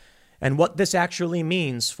 and what this actually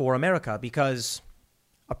means for America, because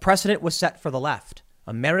a precedent was set for the left.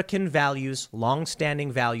 American values,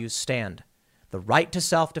 long-standing values stand. The right to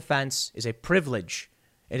self-defense is a privilege.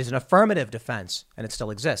 It is an affirmative defense, and it still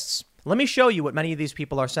exists. Let me show you what many of these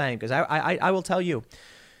people are saying, because I will tell you,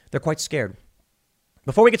 they're quite scared.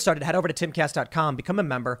 Before we get started, head over to timcast.com, become a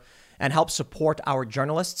member, and help support our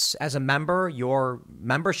journalists. As a member, your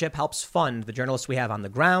membership helps fund the journalists we have on the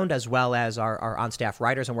ground, as well as our on-staff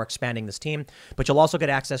writers, and we're expanding this team. But you'll also get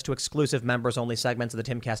access to exclusive members-only segments of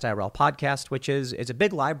the Timcast IRL podcast, which is a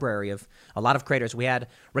big library of a lot of creators. We had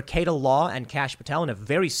Rakeda Law and Kash Patel in a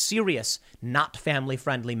very serious, not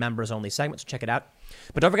family-friendly members-only segment, so check it out.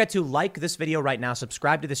 But don't forget to like this video right now,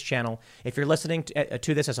 subscribe to this channel. If you're listening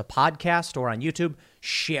to this as a podcast or on YouTube,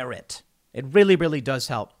 share it. It really, really does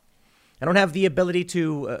help. I don't have the ability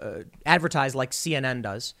to advertise like CNN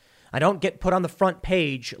does. I don't get put on the front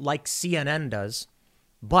page like CNN does.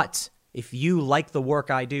 But if you like the work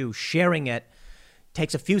I do, sharing it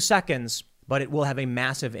takes a few seconds, but it will have a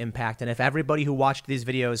massive impact. And if everybody who watched these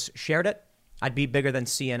videos shared it, I'd be bigger than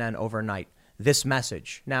CNN overnight. This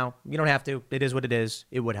message. Now, you don't have to. It is what it is.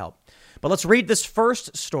 It would help. But let's read this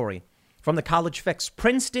first story from the College Fix.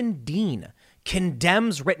 Princeton dean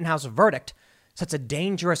condemns Rittenhouse verdict. Sets a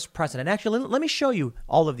dangerous precedent. Actually, let me show you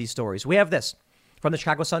all of these stories. We have this from the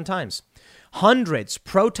Chicago Sun-Times. Hundreds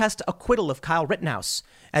protest acquittal of Kyle Rittenhouse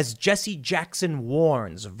as Jesse Jackson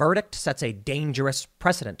warns. Verdict sets a dangerous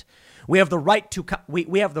precedent. We have the right to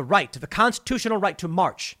the constitutional right to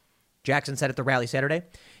march. Jackson said at the rally Saturday.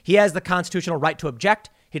 He has the constitutional right to object.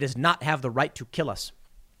 He does not have the right to kill us.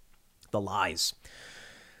 The lies.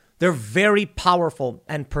 They're very powerful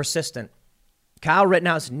and persistent. Kyle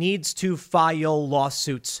Rittenhouse needs to file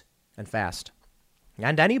lawsuits and fast.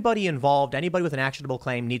 And anybody involved, anybody with an actionable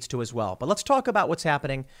claim needs to as well. But let's talk about what's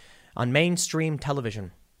happening on mainstream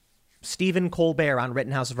television. Stephen Colbert on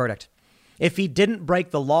Rittenhouse verdict. If he didn't break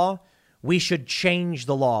the law, we should change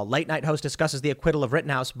the law. Late night host discusses the acquittal of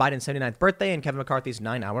Rittenhouse, Biden's 79th birthday, and Kevin McCarthy's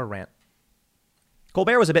 9-hour rant.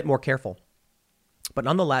 Colbert was a bit more careful, but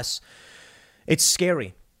nonetheless, it's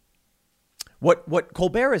scary. What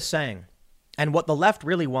Colbert is saying, and what the left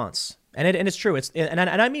really wants, and it's true. And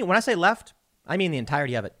I mean, when I say left, I mean the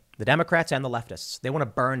entirety of it. The Democrats and the leftists. They want to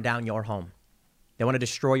burn down your home. They want to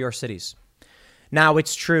destroy your cities. Now,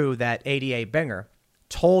 it's true that ADA Binger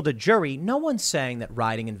told a jury, no one's saying that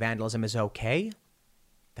rioting and vandalism is okay.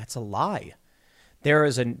 That's a lie.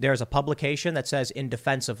 There's a publication that says In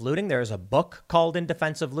Defense of Looting. There's a book called In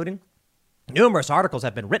Defense of Looting. Numerous articles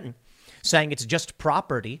have been written saying it's just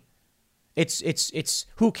property. It's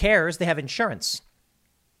who cares? They have insurance.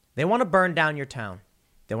 They want to burn down your town.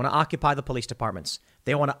 They want to occupy the police departments.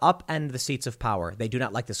 They want to upend the seats of power. They do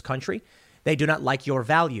not like this country. They do not like your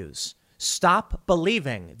values. Stop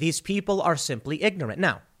believing these people are simply ignorant.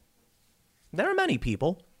 Now, there are many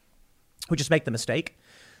people who just make the mistake,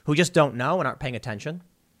 who just don't know and aren't paying attention.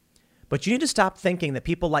 But you need to stop thinking that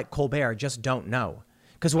people like Colbert just don't know.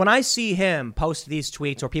 Because when I see him post these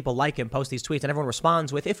tweets, or people like him post these tweets, and everyone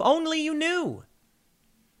responds with, if only you knew,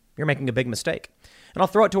 you're making a big mistake. And I'll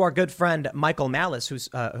throw it to our good friend Michael Malice,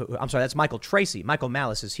 that's Michael Tracy. Michael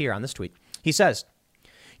Malice is here on this tweet. He says,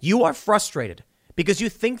 you are frustrated because you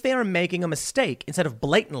think they are making a mistake instead of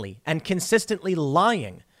blatantly and consistently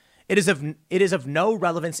lying. It is of no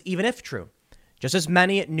relevance, even if true. Just as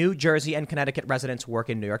many New Jersey and Connecticut residents work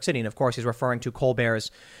in New York City. And of course, he's referring to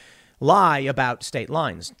Colbert's lie about state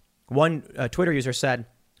lines. One Twitter user said,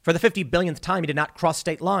 for the 50 billionth time, he did not cross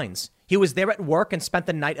state lines. He was there at work and spent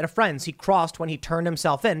the night at a friend's. He crossed when he turned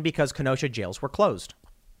himself in because Kenosha jails were closed.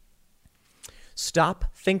 Stop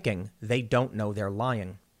thinking they don't know they're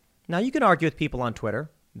lying. Now, you can argue with people on Twitter.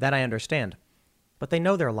 That I understand. But they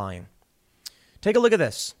know they're lying. Take a look at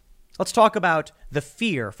this. Let's talk about the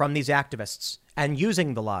fear from these activists and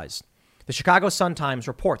using the lies. The Chicago Sun-Times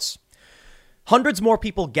reports hundreds more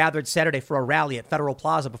people gathered Saturday for a rally at Federal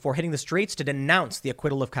Plaza before hitting the streets to denounce the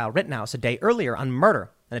acquittal of Kyle Rittenhouse a day earlier on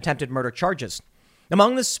murder and attempted murder charges.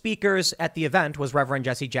 Among the speakers at the event was Reverend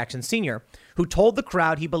Jesse Jackson Sr., who told the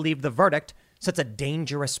crowd he believed the verdict sets a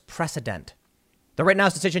dangerous precedent. The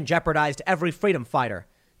Rittenhouse decision jeopardized every freedom fighter,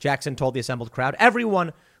 Jackson told the assembled crowd.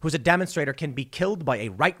 Everyone who's a demonstrator can be killed by a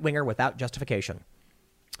right-winger without justification.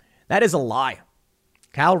 That is a lie.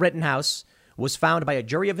 Kyle Rittenhouse was found by a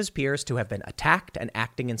jury of his peers to have been attacked and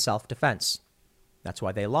acting in self-defense. That's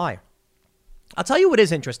why they lie. I'll tell you what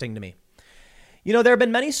is interesting to me. You know, there have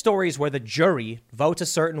been many stories where the jury votes a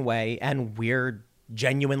certain way and we're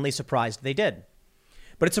genuinely surprised they did.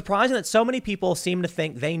 But it's surprising that so many people seem to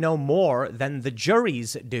think they know more than the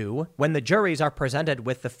juries do when the juries are presented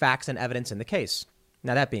with the facts and evidence in the case.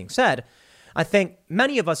 Now, that being said, I think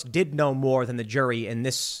many of us did know more than the jury in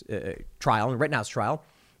this trial, in Rittenhouse trial,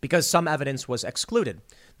 because some evidence was excluded.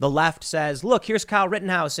 The left says, look, here's Kyle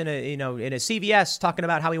Rittenhouse in a CVS talking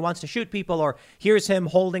about how he wants to shoot people, or here's him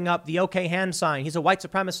holding up the OK hand sign. He's a white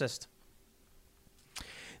supremacist.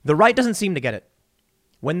 The right doesn't seem to get it.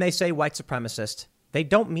 When they say white supremacist, they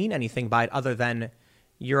don't mean anything by it other than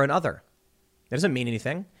you're an other. It doesn't mean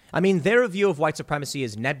anything. I mean, their view of white supremacy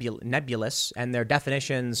is nebulous, and their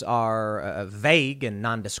definitions are vague and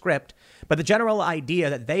nondescript. But the general idea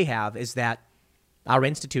that they have is that our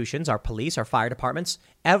institutions, our police, our fire departments,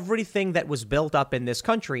 everything that was built up in this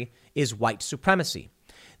country is white supremacy.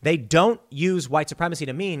 They don't use white supremacy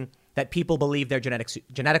to mean that people believe they're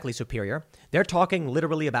genetically superior. They're talking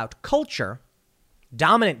literally about culture,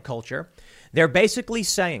 dominant culture. They're basically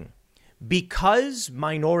saying, because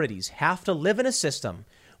minorities have to live in a system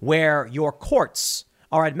where your courts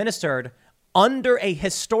are administered under a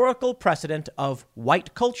historical precedent of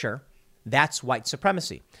white culture, that's white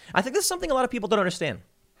supremacy. I think this is something a lot of people don't understand.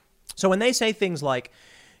 So when they say things like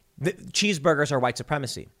cheeseburgers are white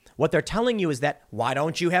supremacy, what they're telling you is that, why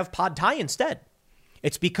don't you have pad thai instead?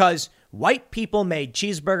 It's because white people made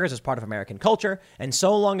cheeseburgers as part of American culture, and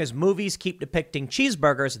so long as movies keep depicting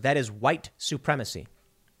cheeseburgers, that is white supremacy.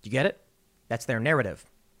 You get it? That's their narrative.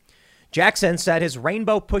 Jackson said his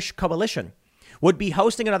Rainbow Push Coalition would be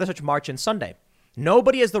hosting another such march on Sunday.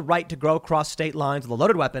 Nobody has the right to go across state lines with a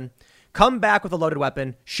loaded weapon, come back with a loaded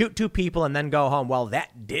weapon, shoot 2 people, and then go home. Well,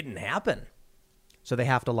 that didn't happen. So they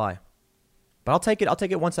have to lie. But I'll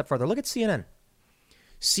take it one step further. Look at CNN.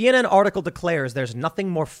 CNN article declares there's nothing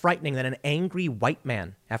more frightening than an angry white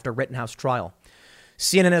man after Rittenhouse trial.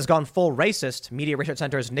 CNN has gone full racist. Media Research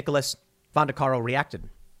Center's Nicholas Vandacaro reacted.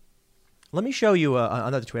 Let me show you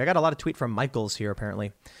another tweet. I got a lot of tweet from Michaels here,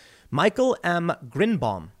 apparently. Michael M.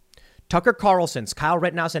 Grinbaum. Tucker Carlson's Kyle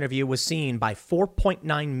Rittenhouse interview was seen by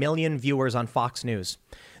 4.9 million viewers on Fox News.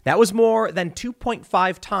 That was more than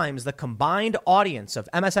 2.5 times the combined audience of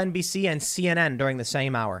MSNBC and CNN during the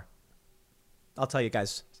same hour. I'll tell you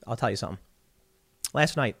something.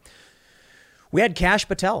 Last night, we had Kash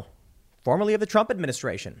Patel, formerly of the Trump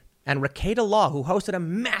administration, and Rekieta Law, who hosted a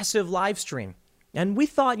massive live stream. And we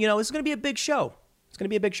thought, this is going to be a big show. It's going to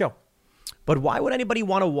be a big show. But why would anybody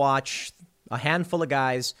want to watch a handful of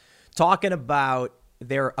guys talking about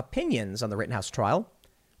their opinions on the Rittenhouse trial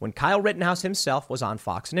when Kyle Rittenhouse himself was on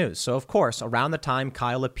Fox News? So, of course, around the time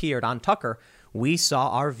Kyle appeared on Tucker, we saw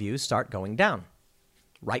our views start going down.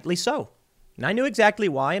 Rightly so. And I knew exactly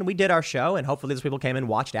why, and we did our show, and hopefully those people came and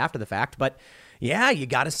watched after the fact. But yeah, you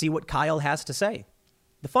got to see what Kyle has to say.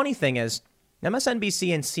 The funny thing is,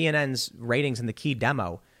 MSNBC and CNN's ratings in the key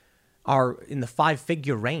demo are in the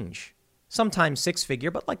 5-figure range, sometimes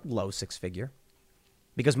 6-figure, but like low 6-figure,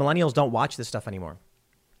 because millennials don't watch this stuff anymore.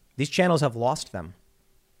 These channels have lost them.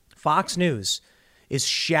 Fox News is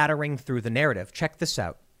shattering through the narrative. Check this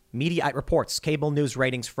out. Mediaite reports cable news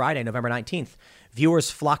ratings Friday, November 19th.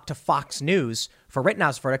 Viewers flock to Fox News for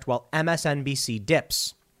Rittenhouse verdict while MSNBC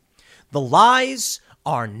dips. The lies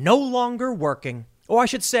are no longer working, or I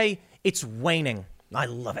should say, it's waning. I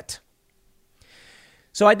love it.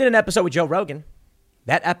 So I did an episode with Joe Rogan.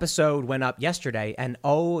 That episode went up yesterday, and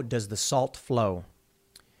oh, does the salt flow.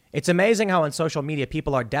 It's amazing how on social media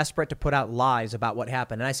people are desperate to put out lies about what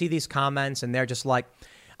happened. And I see these comments, and they're just like,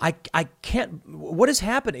 I can't, what is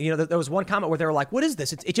happening? There was one comment where they were like, what is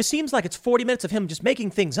this? It just seems like it's 40 minutes of him just making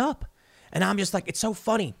things up. And I'm just like, it's so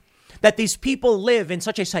funny that these people live in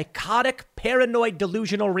such a psychotic, paranoid,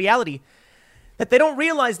 delusional reality that they don't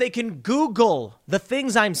realize they can Google the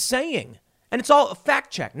things I'm saying. And it's all a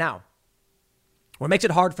fact check. Now, what makes it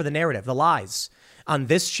hard for the narrative, the lies on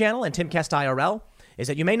this channel and Timcast IRL is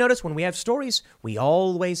that you may notice when we have stories, we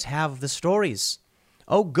always have the stories.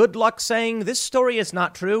 Oh, good luck saying this story is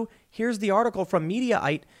not true. Here's the article from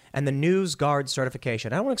Mediaite and the NewsGuard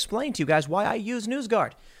certification. I want to explain to you guys why I use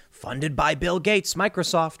NewsGuard. Funded by Bill Gates,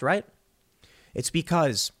 Microsoft, right? It's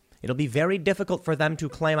because it'll be very difficult for them to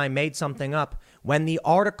claim I made something up when the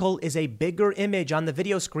article is a bigger image on the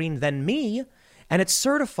video screen than me, and it's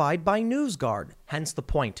certified by NewsGuard. Hence the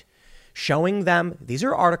point. Showing them these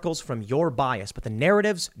are articles from your bias, but the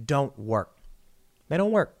narratives don't work. They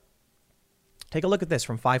don't work. Take a look at this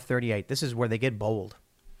from 538. This is where they get bold.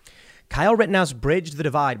 Kyle Rittenhouse bridged the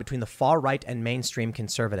divide between the far right and mainstream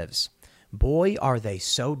conservatives. Boy, are they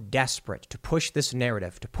so desperate to push this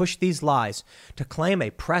narrative, to push these lies, to claim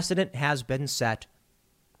a precedent has been set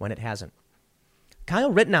when it hasn't.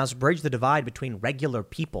 Kyle Rittenhouse bridged the divide between regular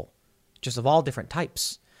people, just of all different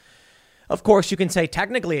types. Of course, you can say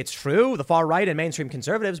technically it's true, the far right and mainstream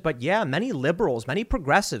conservatives, but yeah, many liberals, many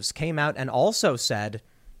progressives came out and also said,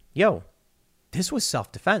 yo, this was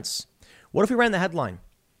self-defense. What if we ran the headline?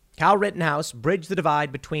 Kyle Rittenhouse bridged the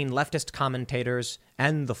divide between leftist commentators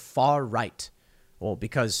and the far right. Well,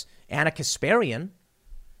 because Anna Kasparian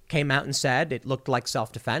came out and said it looked like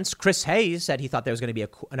self-defense. Chris Hayes said he thought there was going to be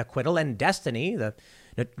an acquittal. And Destiny,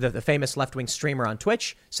 the famous left-wing streamer on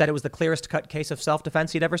Twitch, said it was the clearest cut case of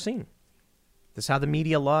self-defense he'd ever seen. This is how the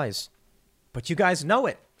media lies. But you guys know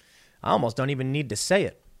it. I almost don't even need to say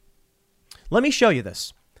it. Let me show you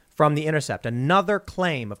this from The Intercept, another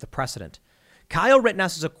claim of the precedent. Kyle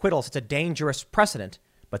Rittenhouse's acquittal sets a dangerous precedent,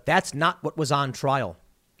 but that's not what was on trial.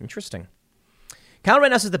 Interesting. Kyle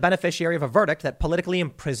Rittenhouse is the beneficiary of a verdict that politically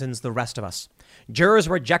imprisons the rest of us. Jurors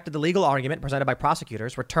rejected the legal argument presented by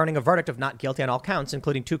prosecutors, returning a verdict of not guilty on all counts,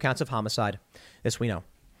 including 2 counts of homicide. This we know.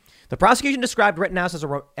 The prosecution described Rittenhouse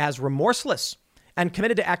as remorseless and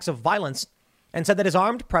committed to acts of violence, and said that his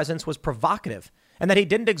armed presence was provocative and that he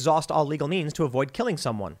didn't exhaust all legal means to avoid killing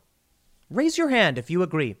someone. Raise your hand if you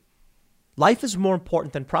agree. Life is more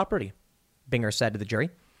important than property, Binger said to the jury.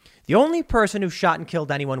 The only person who shot and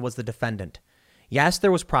killed anyone was the defendant. Yes,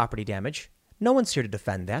 there was property damage. No one's here to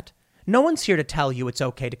defend that. No one's here to tell you it's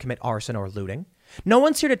okay to commit arson or looting. No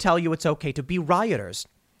one's here to tell you it's okay to be rioters.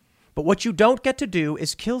 But what you don't get to do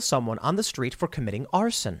is kill someone on the street for committing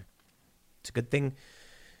arson. It's a good thing.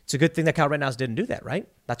 It's a good thing that Kyle Rittenhouse didn't do that, right?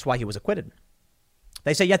 That's why he was acquitted.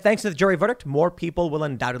 They say, yet thanks to the jury verdict, more people will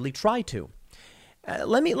undoubtedly try to.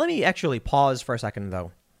 Let me actually pause for a second,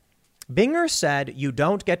 though. Binger said you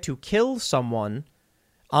don't get to kill someone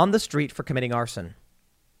on the street for committing arson.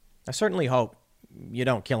 I certainly hope you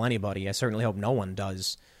don't kill anybody. I certainly hope no one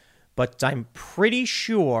does. But I'm pretty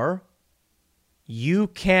sure you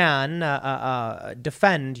can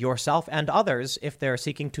defend yourself and others if they're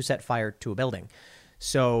seeking to set fire to a building.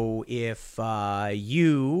 So if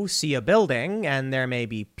you see a building and there may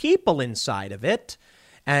be people inside of it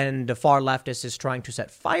and a far leftist is trying to set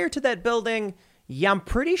fire to that building, yeah, I'm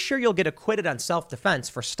pretty sure you'll get acquitted on self-defense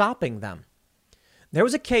for stopping them. There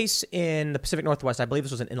was a case in the Pacific Northwest, I believe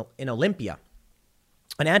this was in Olympia.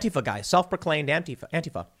 An Antifa guy, self-proclaimed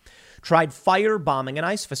Antifa, tried firebombing an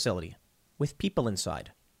ICE facility with people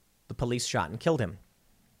inside. The police shot and killed him.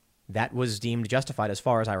 That was deemed justified as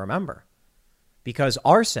far as I remember, because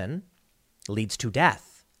arson leads to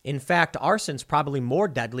death. In fact, arson's probably more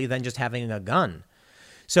deadly than just having a gun.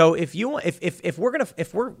 So if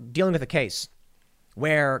we're dealing with a case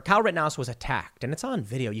where Kyle Rittenhouse was attacked, and it's on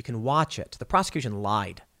video, you can watch it. The prosecution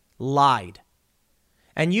lied.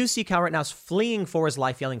 And you see Kyle Rittenhouse fleeing for his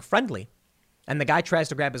life, yelling friendly, and the guy tries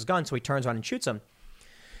to grab his gun, so he turns around and shoots him.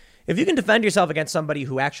 If you can defend yourself against somebody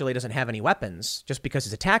who actually doesn't have any weapons just because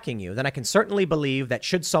he's attacking you, then I can certainly believe that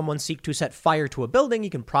should someone seek to set fire to a building, you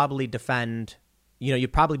can probably defend,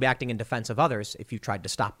 you'd probably be acting in defense of others if you tried to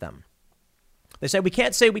stop them. They say we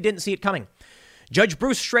can't say we didn't see it coming. Judge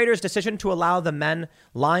Bruce Schrader's decision to allow the men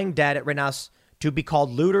lying dead at Rittenhouse to be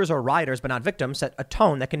called looters or rioters but not victims set a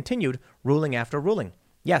tone that continued ruling after ruling.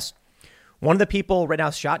 Yes, one of the people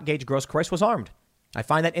Rittenhouse shot, Gage Grosskreutz, was armed. I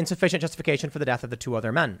find that insufficient justification for the death of the 2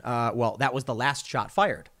 other men. That was the last shot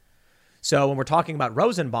fired. So when we're talking about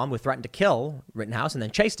Rosenbaum, who threatened to kill Rittenhouse and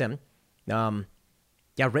then chased him,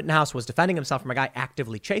 Rittenhouse was defending himself from a guy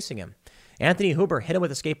actively chasing him. Anthony Huber hit him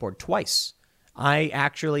with a skateboard twice. I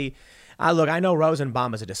know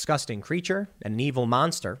Rosenbaum is a disgusting creature, an evil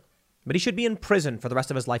monster, but he should be in prison for the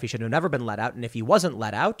rest of his life. He should have never been let out. And if he wasn't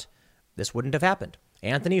let out, this wouldn't have happened.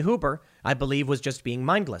 Anthony Huber, I believe, was just being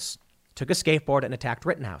mindless. Took a skateboard and attacked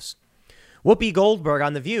Rittenhouse. Whoopi Goldberg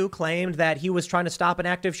on The View claimed that he was trying to stop an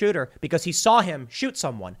active shooter because he saw him shoot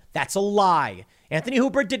someone. That's a lie. Anthony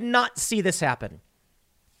Huber did not see this happen.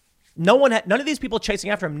 None of these people chasing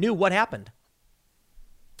after him knew what happened.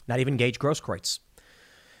 Not even Gage Grosskreutz.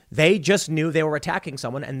 They just knew they were attacking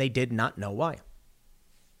someone and they did not know why.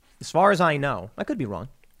 As far as I know, I could be wrong,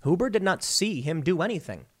 Huber did not see him do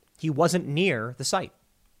anything. He wasn't near the site.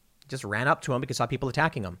 He just ran up to him because he saw people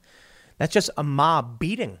attacking him. That's just a mob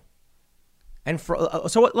beating. And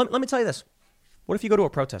let me tell you this. What if you go to a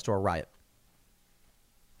protest or a riot?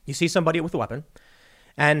 You see somebody with a weapon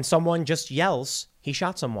and someone just yells, he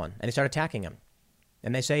shot someone, and they start attacking him.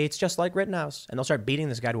 And they say, it's just like Rittenhouse. And they'll start beating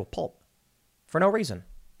this guy to a pulp for no reason.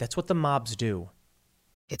 That's what the mobs do.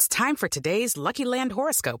 It's time for today's Lucky Land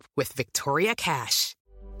horoscope with Victoria Cash.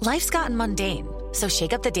 Life's gotten mundane, so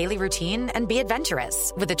shake up the daily routine and be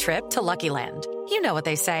adventurous with a trip to Lucky Land. You know what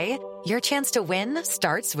they say. Your chance to win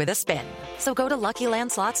starts with a spin. So go to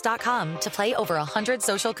LuckyLandSlots.com to play over 100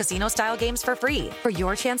 social casino-style games for free for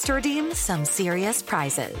your chance to redeem some serious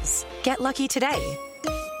prizes. Get lucky today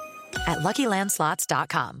at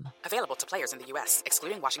LuckyLandSlots.com. Available to players in the U.S.,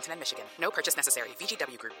 excluding Washington and Michigan. No purchase necessary.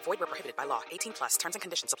 VGW Group. Void where prohibited by law. 18+. Terms and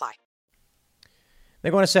conditions apply.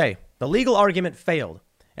 They're going to say the legal argument failed.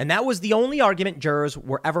 And that was the only argument jurors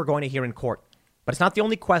were ever going to hear in court. But it's not the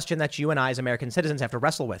only question that you and I as American citizens have to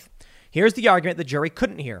wrestle with. Here's the argument the jury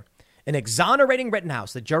couldn't hear. In exonerating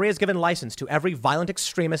Rittenhouse, the jury has given license to every violent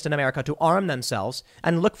extremist in America to arm themselves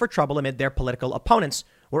and look for trouble amid their political opponents,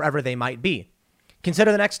 wherever they might be.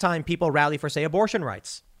 Consider the next time people rally for, say, abortion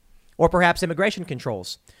rights, or perhaps immigration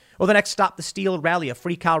controls, or the next Stop the Steal rally of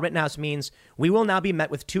Free Kyle Rittenhouse means we will now be met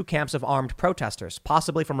with two camps of armed protesters,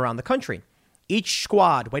 possibly from around the country, each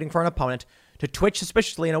squad waiting for an opponent to twitch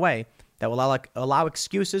suspiciously in a way that will allow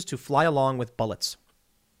excuses to fly along with bullets.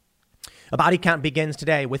 A body count begins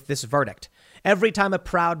today with this verdict. Every time a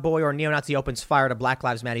Proud Boy or neo-Nazi opens fire at a Black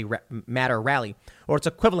Lives Matter rally, or its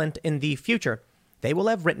equivalent in the future, they will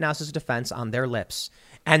have Rittenhouse's defense on their lips.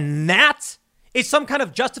 And that is some kind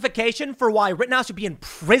of justification for why Rittenhouse should be in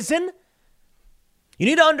prison? You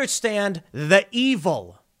need to understand the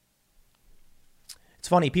evil. It's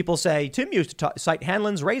funny, people say, Tim used to cite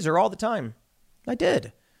Hanlon's razor all the time. I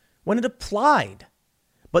did, when it applied.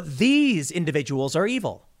 But these individuals are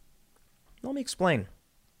evil. Let me explain.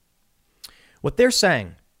 What they're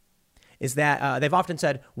saying is that they've often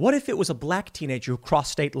said, what if it was a black teenager who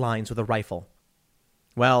crossed state lines with a rifle?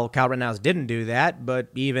 Well, Kyle Rittenhouse didn't do that, but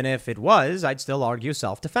even if it was, I'd still argue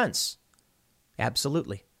self-defense.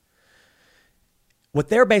 Absolutely. What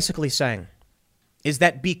they're basically saying is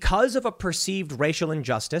that because of a perceived racial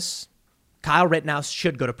injustice, Kyle Rittenhouse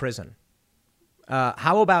should go to prison.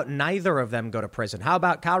 How about neither of them go to prison? How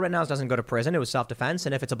about Kyle Rittenhouse doesn't go to prison? It was self-defense.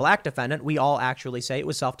 And if it's a black defendant, we all actually say it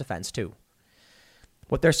was self-defense too.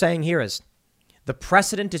 What they're saying here is the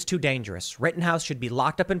precedent is too dangerous. Rittenhouse should be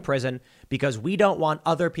locked up in prison because we don't want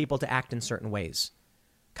other people to act in certain ways.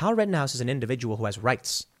 Kyle Rittenhouse is an individual who has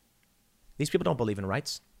rights. These people don't believe in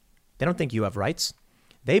rights. They don't think you have rights.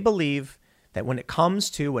 They believe that when it comes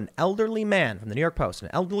to an elderly man from the New York Post, an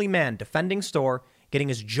elderly man defending Storr, getting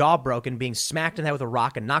his jaw broken, being smacked in the head with a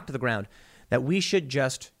rock and knocked to the ground, that we should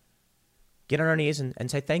just get on our knees and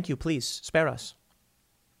say, thank you, please, spare us.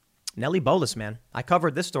 Nellie Bolas, man. I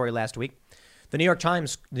covered this story last week. The New York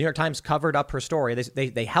Times covered up her story.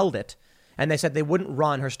 They held it, and they said they wouldn't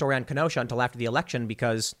run her story on Kenosha until after the election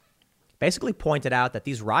because basically pointed out that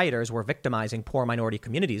these rioters were victimizing poor minority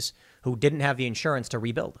communities who didn't have the insurance to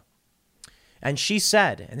rebuild. And she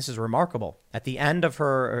said, and this is remarkable, at the end of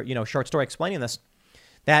her short story explaining this,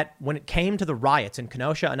 that when it came to the riots in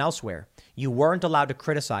Kenosha and elsewhere, you weren't allowed to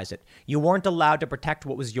criticize it. You weren't allowed to protect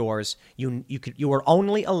what was yours. You were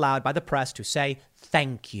only allowed by the press to say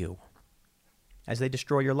thank you as they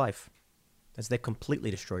destroy your life, as they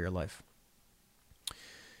completely destroy your life.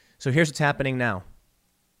 So here's what's happening now.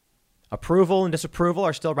 Approval and disapproval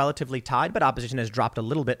are still relatively tied, but opposition has dropped a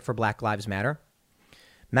little bit for Black Lives Matter.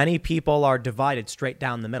 Many people are divided straight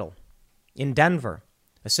down the middle. In Denver,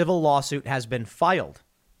 a civil lawsuit has been filed,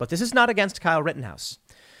 but this is not against Kyle Rittenhouse.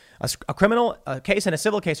 A criminal case and a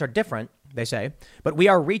civil case are different, they say, but we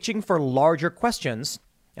are reaching for larger questions.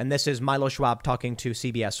 And this is Milo Schwab talking to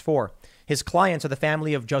CBS 4. His clients are the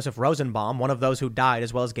family of Joseph Rosenbaum, one of those who died,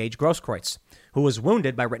 as well as Gage Grosskreutz, who was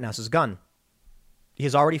wounded by Rittenhouse's gun. He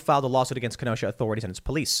has already filed a lawsuit against Kenosha authorities and its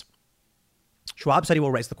police. Schwab said he will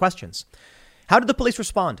raise the questions. How did the police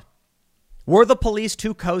respond? Were the police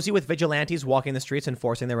too cozy with vigilantes walking the streets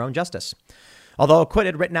enforcing their own justice? Although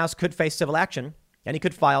acquitted, Rittenhouse could face civil action, and he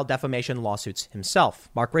could file defamation lawsuits himself.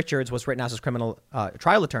 Mark Richards was Rittenhouse's criminal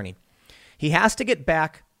trial attorney. He has to get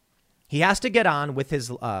back. He has to get on with his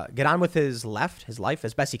life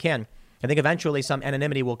as best he can. I think eventually some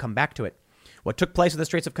anonymity will come back to it. What took place in the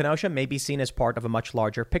streets of Kenosha may be seen as part of a much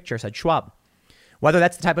larger picture, said Schwab. Whether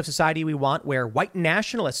that's the type of society we want, where white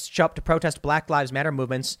nationalists show up to protest Black Lives Matter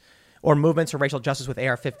movements or movements for racial justice with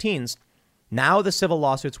AR-15s, now the civil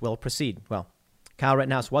lawsuits will proceed. Well, Kyle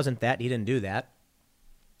Rittenhouse wasn't that. He didn't do that.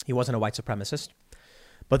 He wasn't a white supremacist.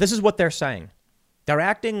 But this is what they're saying. They're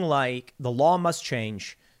acting like the law must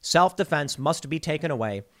change. Self-defense must be taken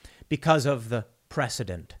away because of the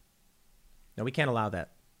precedent. No, we can't allow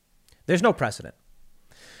that. There's no precedent.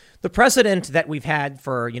 The precedent that we've had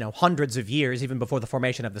for, hundreds of years, even before the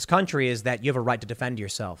formation of this country, is that you have a right to defend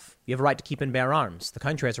yourself. You have a right to keep and bear arms. The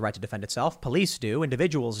country has a right to defend itself. Police do.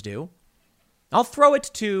 Individuals do. I'll throw it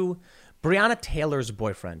to Breonna Taylor's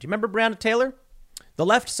boyfriend. Do you remember Breonna Taylor? The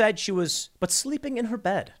left said she was but sleeping in her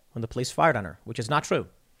bed when the police fired on her, which is not true.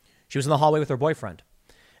 She was in the hallway with her boyfriend.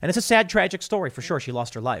 And it's a sad, tragic story for sure. She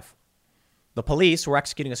lost her life. The police were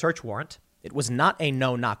executing a search warrant. It was not a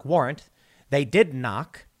no-knock warrant. They did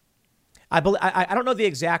knock. I don't know the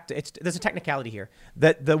exact, there's a technicality here.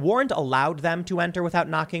 The warrant allowed them to enter without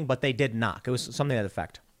knocking, but they did knock. It was something to that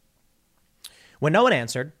effect. When no one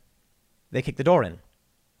answered, they kicked the door in.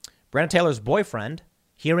 Breonna Taylor's boyfriend,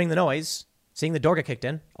 hearing the noise, seeing the door get kicked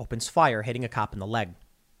in, opens fire, hitting a cop in the leg.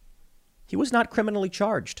 He was not criminally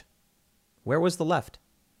charged. Where was the left?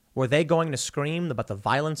 Were they going to scream about the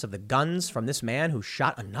violence of the guns from this man who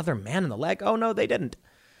shot another man in the leg? Oh, no, they didn't.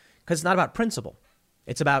 Because it's not about principle.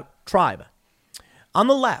 It's about tribe. On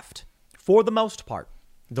the left, for the most part,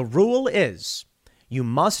 the rule is you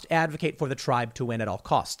must advocate for the tribe to win at all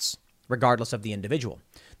costs, regardless of the individual.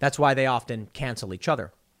 That's why they often cancel each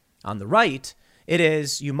other. On the right, it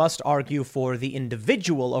is you must argue for the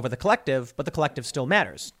individual over the collective, but the collective still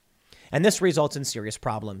matters. And this results in serious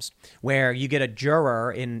problems where you get a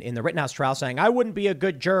juror in the Rittenhouse trial saying, I wouldn't be a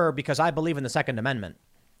good juror because I believe in the Second Amendment.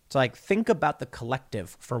 It's like, think about the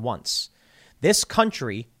collective for once. This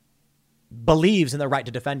country believes in the right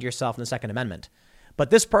to defend yourself in the Second Amendment. But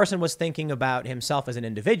this person was thinking about himself as an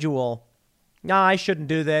individual. No, I shouldn't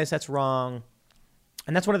do this. That's wrong.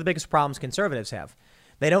 And that's one of the biggest problems conservatives have.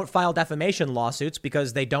 They don't file defamation lawsuits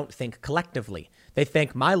because they don't think collectively. They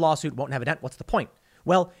think my lawsuit won't have a dent. What's the point?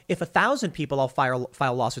 Well, if 1,000 people all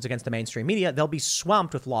file lawsuits against the mainstream media, they'll be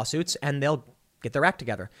swamped with lawsuits and they'll get their act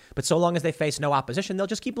together. But so long as they face no opposition, they'll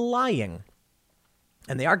just keep lying.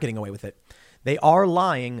 And they are getting away with it. They are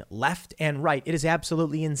lying left and right. It is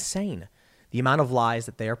absolutely insane, the amount of lies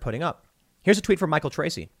that they are putting up. Here's a tweet from Michael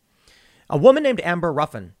Tracy. A woman named Amber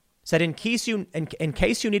Ruffin said, in case you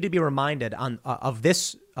need to be reminded of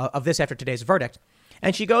this after today's verdict.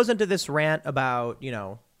 And she goes into this rant about,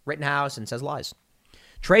 Rittenhouse and says lies.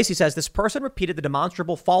 Tracy says this person repeated the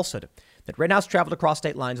demonstrable falsehood that Rittenhouse traveled across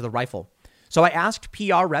state lines with a rifle. So I asked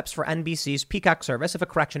PR reps for NBC's Peacock service if a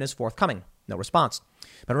correction is forthcoming. No response.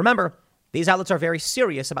 But remember, these outlets are very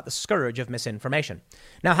serious about the scourge of misinformation.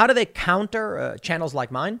 Now, how do they counter channels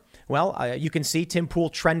like mine? Well, you can see Tim Pool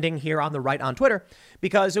trending here on the right on Twitter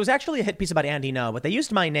because it was actually a hit piece about Andy Ngo, but they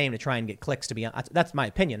used my name to try and get clicks to be. That's my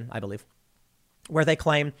opinion, I believe, where they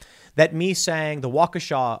claim that me saying the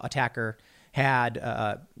Waukesha attacker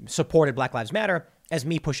had supported Black Lives Matter as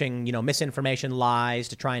me pushing, misinformation, lies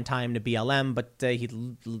to try and tie him to BLM. But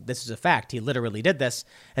this is a fact. He literally did this,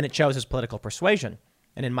 and it shows his political persuasion.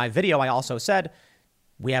 And in my video, I also said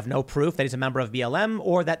we have no proof that he's a member of BLM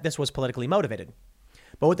or that this was politically motivated.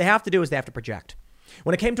 But what they have to do is they have to project.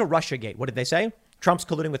 When it came to Russiagate, what did they say? Trump's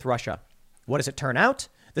colluding with Russia. What does it turn out?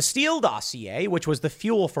 The Steele dossier, which was the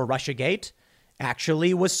fuel for Russiagate,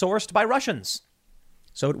 actually was sourced by Russians.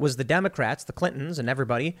 So it was the Democrats, the Clintons, and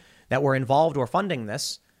everybody that were involved or funding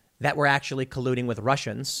this that were actually colluding with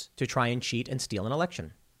Russians to try and cheat and steal an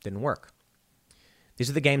election. Didn't work. These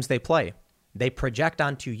are the games they play. They project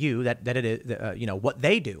onto you that it is, what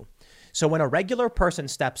they do. So when a regular person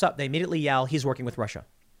steps up, they immediately yell, he's working with Russia.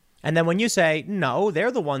 And then when you say, no,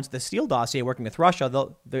 they're the ones, the Steele dossier working with Russia,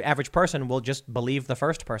 the average person will just believe the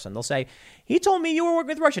first person. They'll say, he told me you were working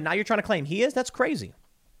with Russia. Now you're trying to claim he is? That's crazy.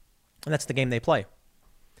 And that's the game they play.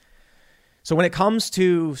 So when it comes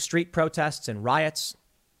to street protests and riots,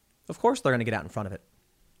 of course they're going to get out in front of it.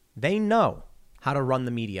 They know how to run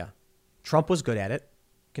the media. Trump was good at it.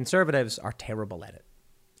 Conservatives are terrible at it.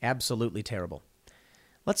 Absolutely terrible.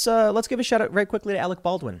 Let's give a shout out very quickly to Alec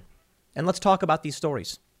Baldwin. And let's talk about these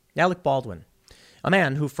stories. Alec Baldwin, a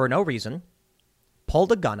man who for no reason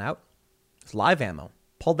pulled a gun out with live ammo,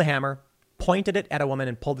 pulled the hammer, pointed it at a woman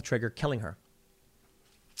and pulled the trigger, killing her.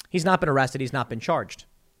 He's not been arrested. He's not been charged.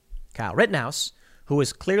 Kyle Rittenhouse, who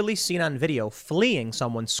is clearly seen on video fleeing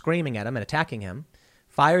someone screaming at him and attacking him,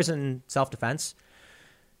 fires in self-defense.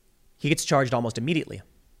 He gets charged almost immediately.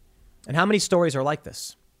 And how many stories are like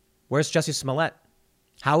this? Where's Jussie Smollett?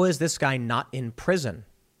 How is this guy not in prison?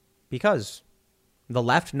 Because the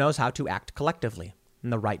left knows how to act collectively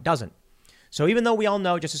and the right doesn't. So even though we all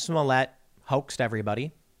know Jussie Smollett hoaxed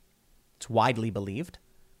everybody, it's widely believed,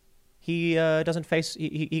 he doesn't face,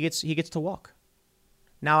 he gets to walk.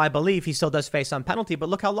 Now, I believe he still does face some penalty, but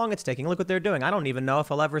look how long it's taking. Look what they're doing. I don't even know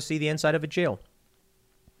if I'll ever see the inside of a jail.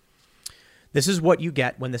 This is what you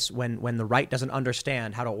get when the right doesn't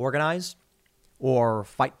understand how to organize or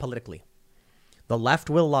fight politically. The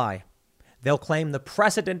left will lie. They'll claim the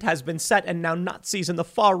precedent has been set and now Nazis and the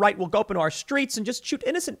far right will go up into our streets and just shoot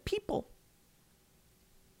innocent people.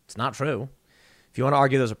 It's not true. If you want to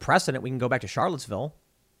argue there's a precedent, we can go back to Charlottesville.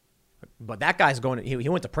 But that guy's he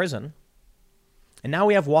went to prison. And now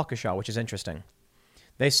we have Waukesha, which is interesting.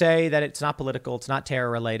 They say that it's not political, it's not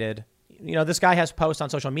terror related. This guy has posts on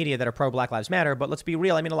social media that are pro Black Lives Matter, but let's be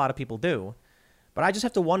real. I mean, a lot of people do. But I just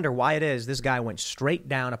have to wonder why it is this guy went straight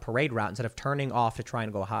down a parade route instead of turning off to try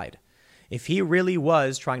and go hide. If he really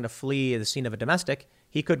was trying to flee the scene of a domestic,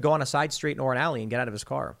 he could go on a side street or an alley and get out of his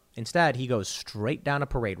car. Instead, he goes straight down a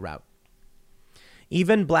parade route.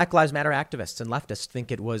 Even Black Lives Matter activists and leftists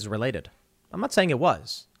think it was related. I'm not saying it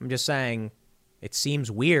was. I'm just saying it seems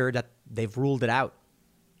weird that they've ruled it out.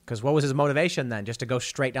 Because what was his motivation then? Just to go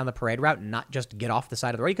straight down the parade route and not just get off the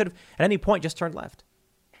side of the road? He could have, at any point, just turned left.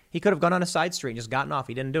 He could have gone on a side street and just gotten off.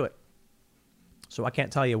 He didn't do it. So I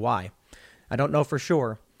can't tell you why. I don't know for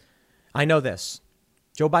sure. I know this.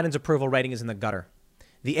 Joe Biden's approval rating is in the gutter.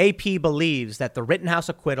 The AP believes that the Rittenhouse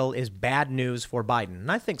acquittal is bad news for Biden.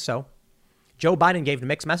 And I think so. Joe Biden gave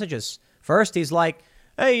mixed messages. First, he's like,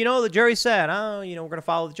 hey, the jury said, we're going to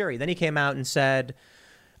follow the jury. Then he came out and said,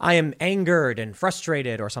 I am angered and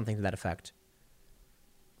frustrated, or something to that effect.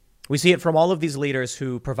 We see it from all of these leaders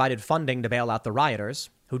who provided funding to bail out the rioters,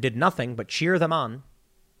 who did nothing but cheer them on.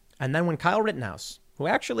 And then when Kyle Rittenhouse, who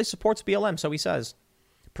actually supports BLM, so he says,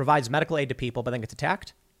 provides medical aid to people but then gets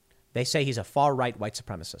attacked, they say he's a far-right white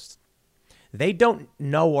supremacist. They don't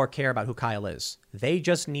know or care about who Kyle is. They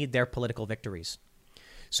just need their political victories.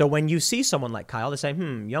 So when you see someone like Kyle, they say,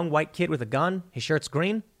 young white kid with a gun, his shirt's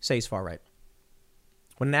green, say he's far-right.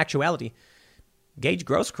 When in actuality, Gage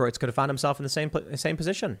Grosskreutz could have found himself in the same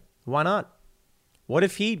position. Why not? What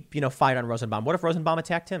if he, fired on Rosenbaum? What if Rosenbaum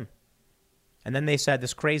attacked him? And then they said,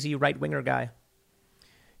 this crazy right-winger guy.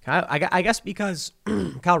 I guess because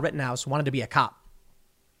Kyle Rittenhouse wanted to be a cop.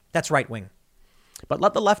 That's right-wing. But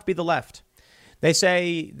let the left be the left. They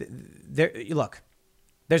say, look,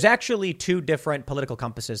 there's actually two different political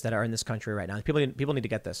compasses that are in this country right now. People need to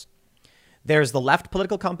get this. There's the left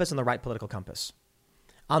political compass and the right political compass.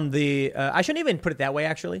 On the, I shouldn't even put it that way,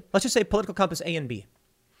 actually. Let's just say political compass A and B.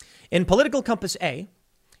 In political compass A,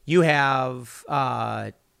 you have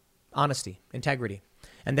honesty, integrity.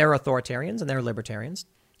 And there are authoritarians and there are libertarians.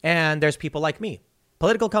 And there's people like me.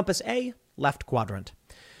 Political compass A, left quadrant.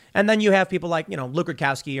 And then you have people like, Luke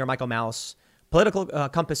Rudkowski or Michael Malice. Political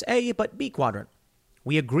compass A, but B quadrant.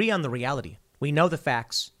 We agree on the reality. We know the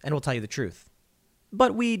facts and we'll tell you the truth.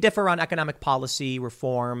 But we differ on economic policy,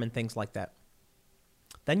 reform, and things like that.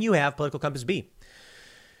 Then you have political compass B.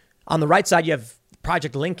 On the right side, you have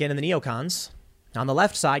Project Lincoln and the neocons. On the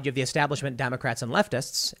left side, you have the establishment Democrats and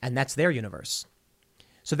leftists, and that's their universe.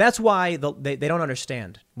 So that's why they don't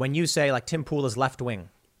understand when you say like Tim Pool is left wing,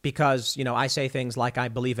 because, I say things like I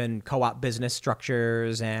believe in co-op business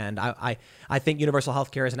structures and I think universal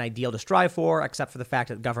health care is an ideal to strive for, except for the fact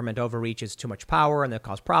that government overreach is too much power and that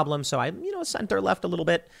cause problems. So I, center left a little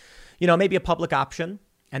bit, maybe a public option.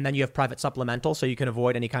 And then you have private supplemental, so you can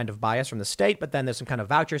avoid any kind of bias from the state. But then there's some kind of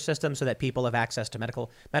voucher system so that people have access to medical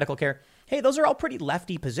care. Hey, those are all pretty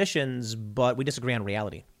lefty positions, but we disagree on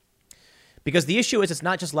reality. Because the issue is it's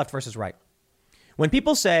not just left versus right. When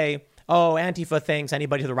people say, oh, Antifa thinks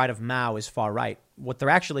anybody to the right of Mao is far right, what they're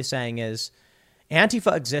actually saying is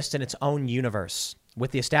Antifa exists in its own universe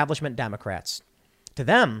with the establishment Democrats. To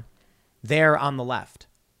them, they're on the left.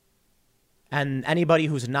 And anybody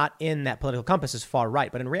who's not in that political compass is far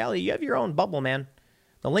right. But in reality, you have your own bubble, man.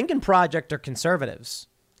 The Lincoln Project are conservatives.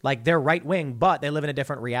 Like, they're right wing, but they live in a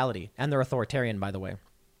different reality. And they're authoritarian, by the way.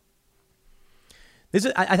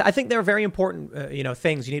 I think they're very important,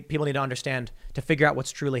 things people need to understand to figure out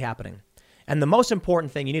what's truly happening. And the most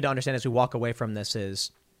important thing you need to understand as we walk away from this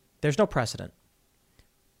is there's no precedent.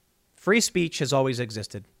 Free speech has always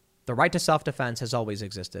existed. The right to self-defense has always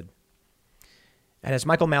existed. And as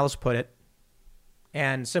Michael Malice put it,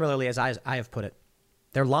 and similarly as I have put it,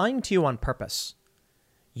 they're lying to you on purpose.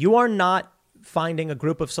 You are not finding a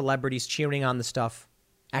group of celebrities cheering on the stuff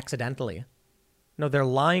accidentally. No, they're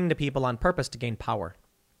lying to people on purpose to gain power.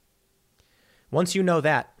 Once you know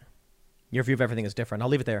that, your view of everything is different. I'll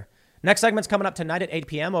leave it there. Next segment's coming up tonight at 8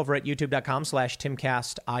 p.m. over at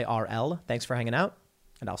youtube.com/TimCastIRL. Thanks for hanging out,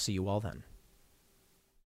 and I'll see you all then.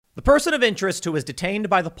 The person of interest who was detained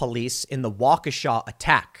by the police in the Waukesha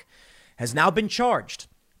attack has now been charged.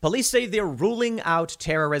 Police say they're ruling out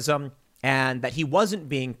terrorism and that he wasn't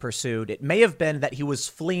being pursued. It may have been that he was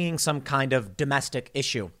fleeing some kind of domestic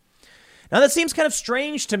issue. Now, that seems kind of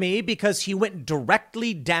strange to me because he went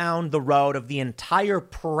directly down the road of the entire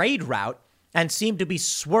parade route and seemed to be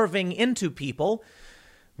swerving into people.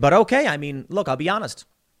 But okay, look, I'll be honest.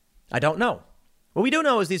 I don't know. What we do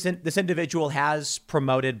know is this individual has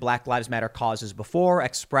promoted Black Lives Matter causes before,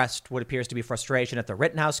 expressed what appears to be frustration at the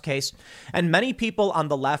Rittenhouse case, and many people on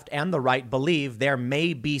the left and the right believe there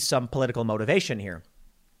may be some political motivation here.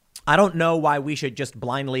 I don't know why we should just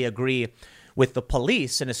blindly agree with the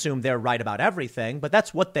police and assume they're right about everything, but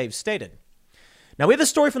that's what they've stated. Now, we have a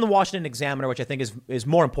story from the Washington Examiner, which I think is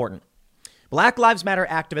more important. Black Lives Matter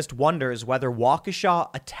activist wonders whether Waukesha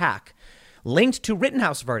attack linked to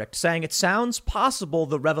Rittenhouse verdict, saying it sounds possible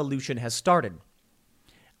the revolution has started.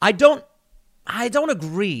 I don't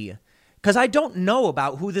agree because I don't know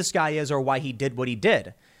about who this guy is or why he did what he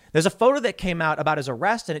did. There's a photo that came out about his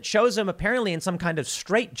arrest, and it shows him apparently in some kind of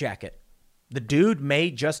straitjacket. The dude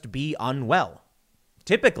may just be unwell.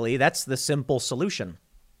 Typically, that's the simple solution.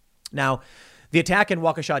 Now, the attack in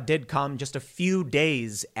Waukesha did come just a few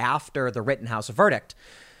days after the Rittenhouse verdict.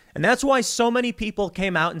 And that's why so many people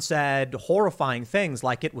came out and said horrifying things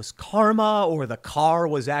like it was karma, or the car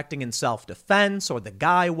was acting in self-defense, or the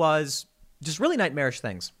guy was. Just really nightmarish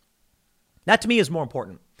things. That to me is more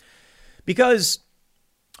important. Because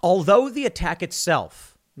although the attack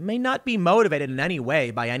itself may not be motivated in any way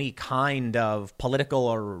by any kind of political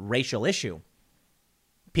or racial issue,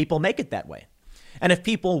 people make it that way. And if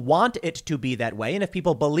people want it to be that way, and if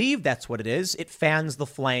people believe that's what it is, it fans the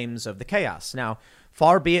flames of the chaos. Now,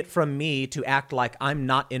 far be it from me to act like I'm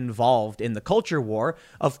not involved in the culture war.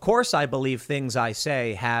 Of course, I believe things I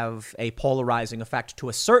say have a polarizing effect to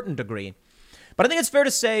a certain degree. But I think it's fair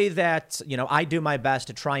to say that, I do my best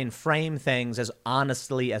to try and frame things as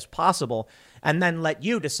honestly as possible and then let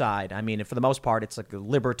you decide. I mean, for the most part, it's like a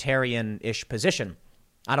libertarian-ish position.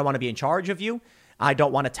 I don't want to be in charge of you. I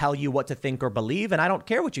don't want to tell you what to think or believe, and I don't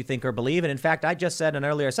care what you think or believe. And in fact, I just said in an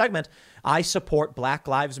earlier segment, I support Black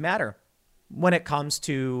Lives Matter when it comes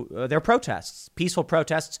to their protests, peaceful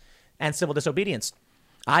protests and civil disobedience.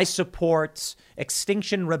 I support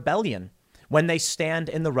Extinction Rebellion when they stand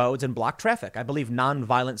in the roads and block traffic. I believe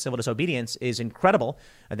nonviolent civil disobedience is incredible.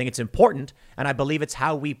 I think it's important. And I believe it's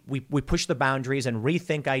how we push the boundaries and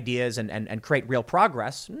rethink ideas and create real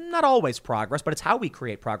progress. Not always progress, but it's how we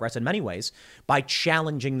create progress in many ways by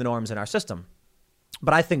challenging the norms in our system.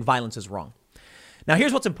 But I think violence is wrong. Now,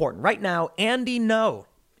 here's what's important. Right now, Andy Ngo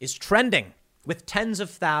is trending with tens of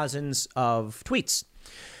thousands of tweets.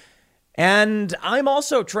 And I'm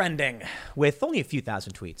also trending with only a few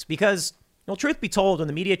thousand tweets because, well, truth be told, when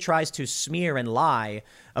the media tries to smear and lie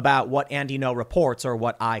about what Andy Ngo reports or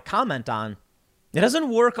what I comment on, it doesn't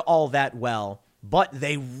work all that well, but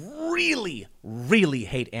they really, really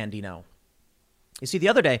hate Andy Ngo. You see, the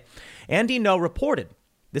other day, Andy Ngo reported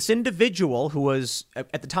this individual who was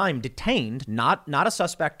at the time detained, not a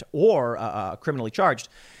suspect or criminally charged.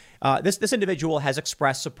 This individual has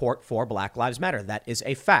expressed support for Black Lives Matter. That is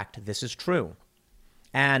a fact. This is true.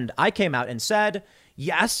 And I came out and said,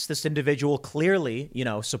 yes, this individual clearly,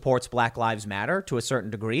 supports Black Lives Matter to a certain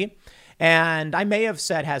degree. And I may have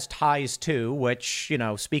said has ties to, which,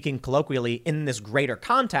 speaking colloquially in this greater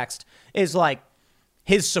context, is like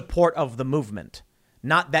his support of the movement,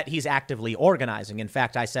 not that he's actively organizing. In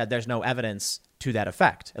fact, I said there's no evidence to that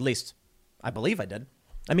effect. At least I believe I did.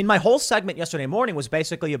 I mean, my whole segment yesterday morning was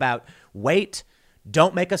basically about wait,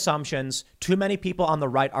 don't make assumptions. Too many people on the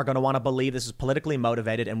right are going to want to believe this is politically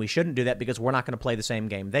motivated, and we shouldn't do that because we're not going to play the same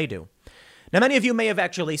game they do. Now, many of you may have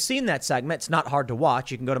actually seen that segment. It's not hard to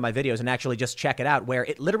watch. You can go to my videos and actually just check it out, where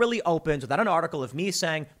it literally opens without an article of me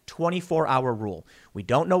saying 24-hour rule. We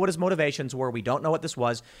don't know what his motivations were. We don't know what this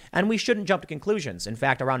was, and we shouldn't jump to conclusions. In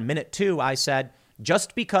fact, around minute 2, I said,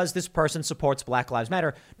 just because this person supports Black Lives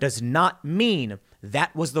Matter does not mean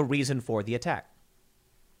that was the reason for the attack.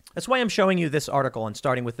 That's why I'm showing you this article and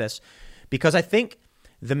starting with this, because I think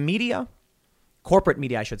the media, corporate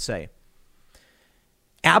media, I should say,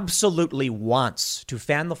 absolutely wants to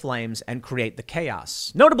fan the flames and create the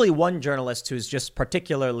chaos. Notably, one journalist who's just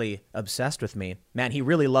particularly obsessed with me. Man, he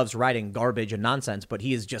really loves writing garbage and nonsense, but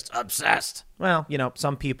he is just obsessed. Well,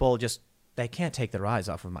 some people they can't take their eyes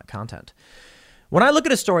off of my content. When I look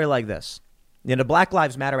at a story like this, a Black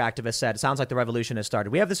Lives Matter activist said, it sounds like the revolution has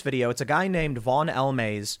started. We have this video. It's a guy named Vaughn L.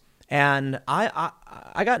 Mays. And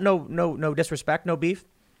I got no disrespect, no beef.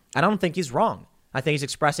 I don't think he's wrong. I think he's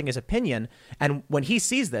expressing his opinion. And when he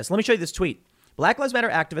sees this, let me show you this tweet. Black Lives Matter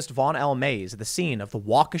activist Vaughn L. Mays at the scene of the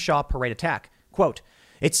Waukesha parade attack. Quote,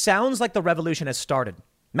 "It sounds like the revolution has started.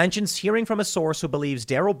 Mentions hearing from a source who believes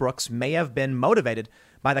Darrell Brooks may have been motivated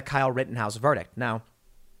by the Kyle Rittenhouse verdict." Now,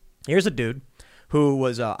 here's a dude who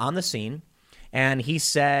was on the scene, and he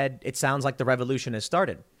said, it sounds like the revolution has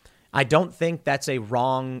started. I don't think that's a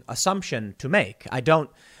wrong assumption to make.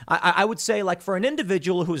 I would say, like, for an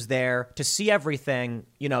individual who's there to see everything,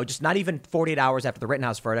 just not even 48 hours after the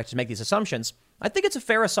Rittenhouse verdict to make these assumptions, I think it's a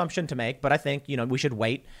fair assumption to make, but I think, we should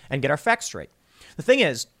wait and get our facts straight. The thing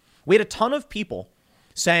is, we had a ton of people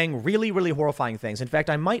saying really, really horrifying things. In fact,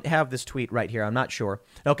 I might have this tweet right here. I'm not sure.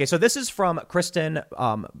 Okay, so this is from Kristen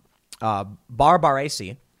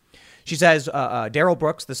Barbaresi. She says, Darrell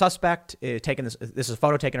Brooks, the suspect, this is a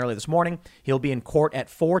photo taken early this morning. He'll be in court at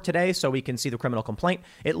 4 today so we can see the criminal complaint.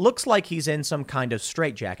 It looks like he's in some kind of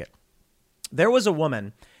straitjacket. There was a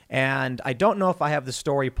woman, And I don't know if I have the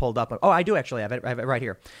story pulled up. Oh, I do actually have it right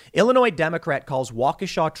here. Illinois Democrat calls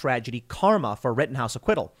Waukesha tragedy karma for Rittenhouse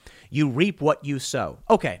acquittal. You reap what you sow.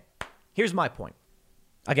 Okay, here's my point.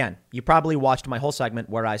 Again, you probably watched my whole segment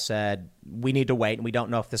where I said we need to wait and we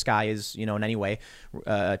don't know if this guy is, in any way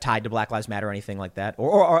tied to Black Lives Matter or anything like that,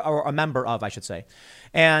 or a member of, I should say.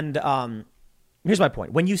 And here's my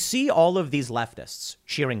point. When you see all of these leftists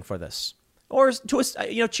cheering for this, or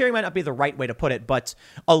cheering might not be the right way to put it, but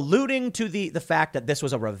alluding to the fact that this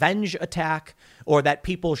was a revenge attack or that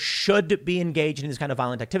people should be engaged in these kind of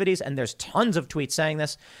violent activities, and there's tons of tweets saying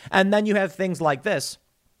this, and then you have things like this.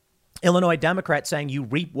 Illinois Democrat saying you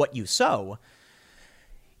reap what you sow.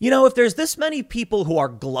 If there's this many people who are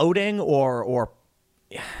gloating or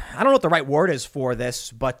I don't know what the right word is for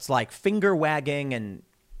this, but like finger wagging and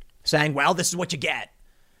saying, well, this is what you get.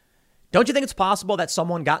 Don't you think it's possible that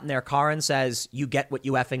someone got in their car and says, you get what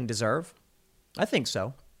you effing deserve? I think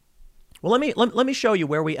so. Well, let me show you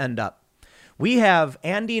where we end up. We have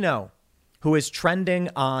Andy No, who is trending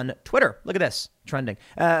on Twitter. Look at this, trending.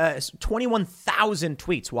 21,000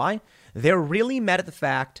 tweets. Why? They're really mad at the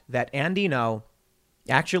fact that Andy No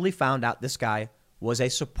actually found out this guy was a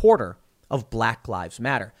supporter of Black Lives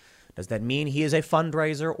Matter. Does that mean he is a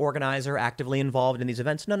fundraiser, organizer, actively involved in these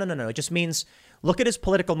events? No. It just means look at his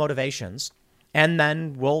political motivations, and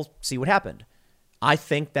then we'll see what happened. I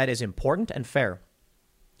think that is important and fair.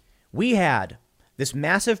 We had this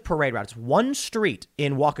massive parade route. It's one street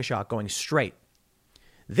in Waukesha going straight.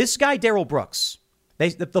 This guy, Darrell Brooks,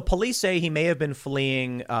 the police say he may have been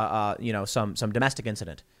fleeing, some domestic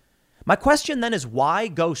incident. My question then is why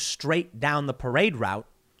go straight down the parade route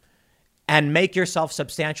and make yourself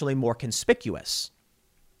substantially more conspicuous?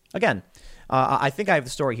 Again, I think I have the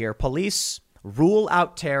story here. Police rule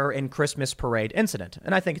out terror in Christmas parade incident.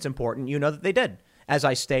 And I think it's important you know that they did. As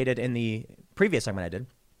I stated in the previous segment I did.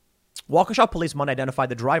 Waukesha police Monday identified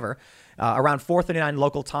the driver around 4:39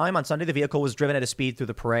 local time on Sunday. The vehicle was driven at a speed through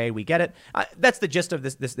the parade. We get it. That's the gist of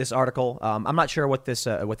this article. I'm not sure what this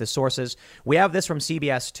source is. We have this from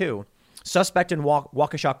CBS too. Suspect in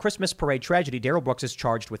Waukesha Christmas parade tragedy, Darrell Brooks is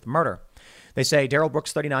charged with murder. They say Darrell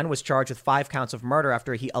Brooks, 39, was charged with 5 counts of murder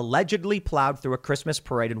after he allegedly plowed through a Christmas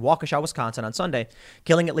parade in Waukesha, Wisconsin on Sunday,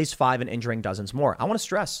 killing at least 5 and injuring dozens more. I want to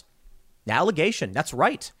stress, allegation. That's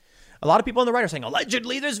right. A lot of people on the right are saying,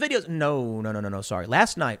 allegedly, there's videos. No. Sorry.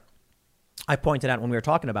 Last night, I pointed out when we were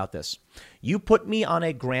talking about this, you put me on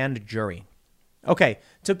a grand jury. Okay,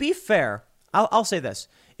 to be fair, I'll say this.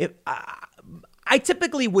 I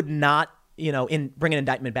typically would not, bring an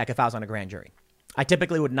indictment back if I was on a grand jury. I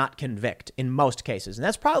typically would not convict in most cases. And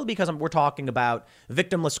that's probably because we're talking about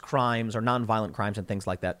victimless crimes or nonviolent crimes and things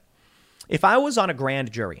like that. If I was on a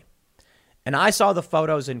grand jury and I saw the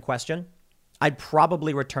photos in question, I'd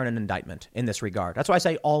probably return an indictment in this regard. That's why I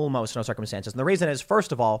say almost no circumstances. And the reason is,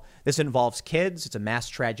 first of all, this involves kids. It's a mass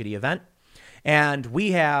tragedy event. And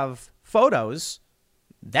we have photos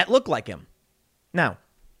that look like him. Now,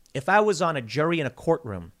 if I was on a jury in a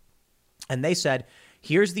courtroom and they said,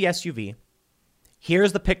 here's the SUV,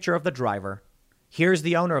 here's the picture of the driver, here's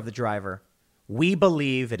the owner of the driver, we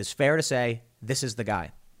believe it is fair to say this is the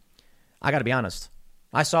guy. I got to be honest.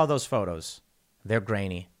 I saw those photos. They're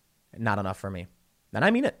grainy. Not enough for me. And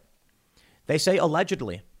I mean it. They say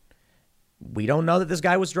allegedly. We don't know that this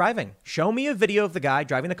guy was driving. Show me a video of the guy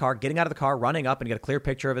driving the car, getting out of the car, running up and get a clear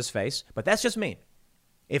picture of his face. But that's just me.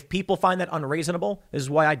 If people find that unreasonable, this is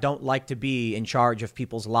why I don't like to be in charge of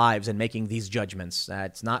people's lives and making these judgments.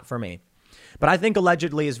 It's not for me. But I think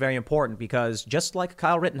allegedly is very important because just like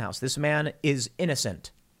Kyle Rittenhouse, this man is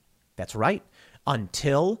innocent. That's right.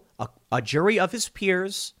 Until a jury of his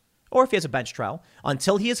peers, or if he has a bench trial,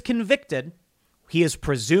 until he is convicted, he is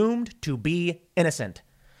presumed to be innocent.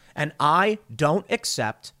 And I don't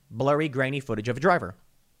accept blurry, grainy footage of a driver.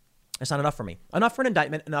 It's not enough for me. Enough for an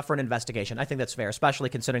indictment, enough for an investigation. I think that's fair, especially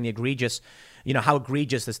considering the egregious, how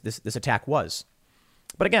egregious this attack was.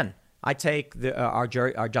 But again, I take our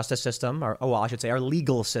justice system, our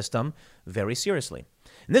legal system, very seriously.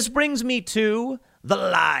 And this brings me to the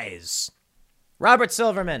lies. Robert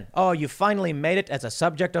Silverman, you finally made it as a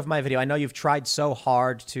subject of my video. I know you've tried so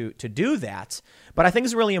hard to do that, but I think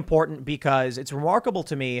it's really important because it's remarkable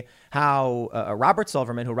to me how Robert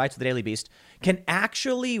Silverman, who writes for the Daily Beast, can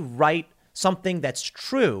actually write something that's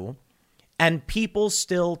true and people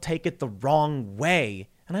still take it the wrong way.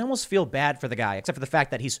 And I almost feel bad for the guy, except for the fact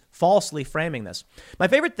that he's falsely framing this. My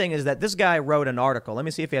favorite thing is that this guy wrote an article. Let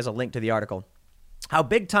me see if he has a link to the article. How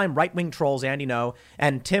big-time right-wing trolls Andy No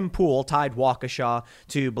and Tim Pool tied Waukesha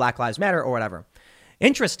to Black Lives Matter or whatever.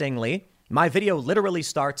 Interestingly, my video literally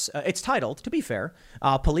starts, it's titled, to be fair,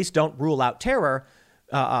 Police Don't Rule Out Terror,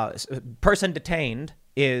 person detained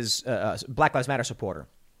is a Black Lives Matter supporter.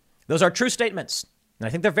 Those are true statements. And I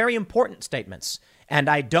think they're very important statements. And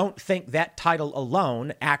I don't think that title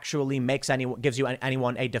alone actually gives you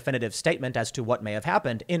anyone a definitive statement as to what may have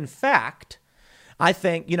happened. In fact, I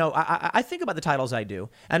think, I think about the titles I do.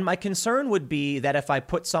 And my concern would be that if I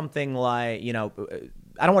put something like, I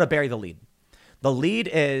don't want to bury the lead. The lead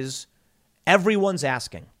is everyone's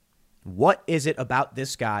asking, what is it about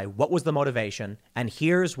this guy? What was the motivation? And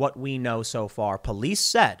here's what we know so far. Police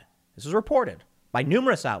said, this was reported by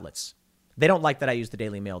numerous outlets. They don't like that I use the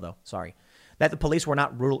Daily Mail, though. Sorry. That the police were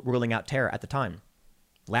not ruling out terror at the time.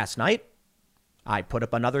 Last night, I put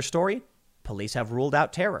up another story. Police have ruled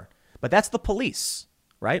out terror. But that's the police,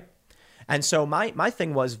 right? And so my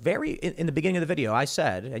thing was in the beginning of the video, I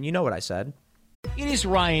said, and you know what I said. It is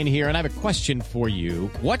Ryan here, and I have a question for you.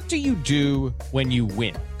 What do you do when you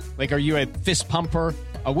win? Like, are you a fist pumper,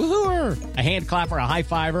 a woohooer, a hand clapper, a high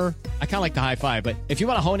fiver? I kind of like the high five, but if you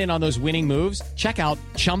want to hone in on those winning moves, check out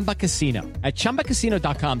Chumba Casino. At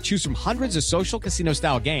ChumbaCasino.com, choose from hundreds of social casino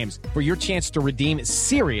style games for your chance to redeem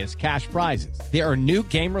serious cash prizes. There are new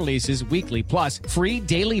game releases weekly, plus free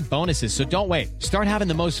daily bonuses. So don't wait. Start having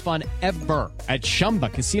the most fun ever at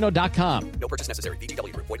ChumbaCasino.com. No purchase necessary.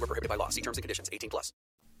 VGW. Void where prohibited by law. See terms and conditions. 18+.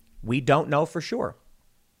 We don't know for sure.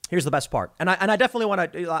 Here's the best part. And I definitely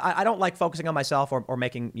want to, I don't like focusing on myself or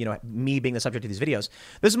making, me being the subject of these videos.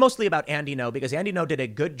 This is mostly about Andy Ngo, because Andy Ngo did a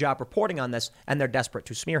good job reporting on this, and they're desperate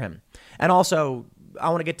to smear him. And also, I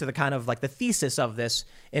want to get to the kind of like the thesis of this.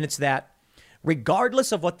 And it's that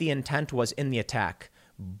regardless of what the intent was in the attack,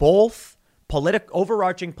 both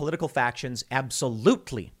overarching political factions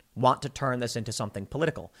absolutely want to turn this into something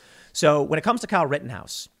political. So when it comes to Kyle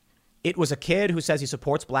Rittenhouse, it was a kid who says he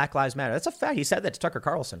supports Black Lives Matter. That's a fact. He said that to Tucker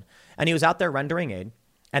Carlson. And he was out there rendering aid.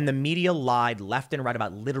 And the media lied left and right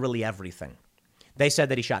about literally everything. They said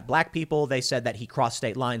that he shot black people. They said that he crossed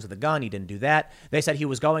state lines with a gun. He didn't do that. They said he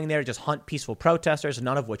was going there to just hunt peaceful protesters,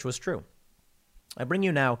 none of which was true. I bring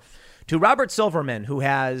you now to Robert Silverman, who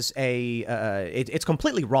has it's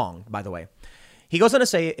completely wrong, by the way. He goes on to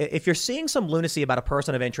say, if you're seeing some lunacy about a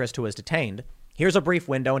person of interest who is detained, here's a brief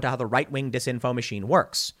window into how the right-wing disinfo machine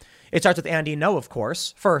works. It starts with Andy Ngo, of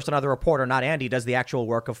course. First, another reporter, not Andy, does the actual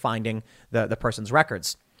work of finding the person's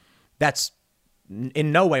records. That's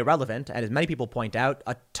in no way relevant. And as many people point out,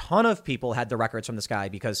 a ton of people had the records from this guy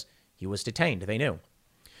because he was detained. They knew.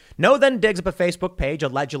 Ngo then digs up a Facebook page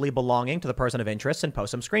allegedly belonging to the person of interest and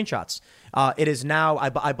posts some screenshots. It is now,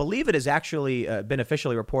 I believe it has actually been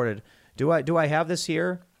officially reported. Do I have this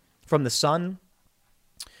here from The Sun?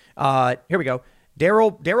 Here we go.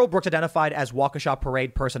 Daryl Brooks identified as Waukesha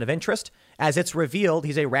Parade person of interest. As it's revealed,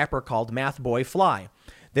 he's a rapper called Math Boy Fly.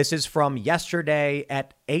 This is from yesterday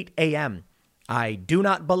at 8 a.m. I do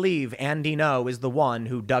not believe Andy Ngo is the one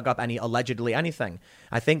who dug up allegedly anything.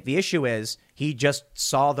 I think the issue is he just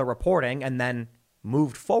saw the reporting and then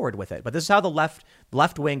moved forward with it. But this is how the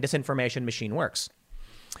left-wing disinformation machine works.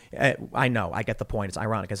 I know. I get the point. It's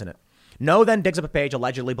ironic, isn't it? Ngo then digs up a page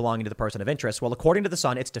allegedly belonging to the person of interest. Well, according to The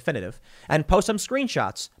Sun, it's definitive, and posts some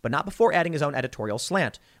screenshots, but not before adding his own editorial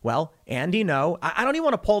slant. Well, Andy Ngo, I don't even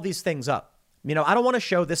want to pull these things up. I don't want to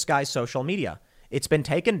show this guy's social media. It's been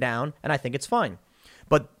taken down, and I think it's fine.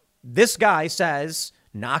 But this guy says,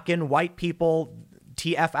 knocking white people,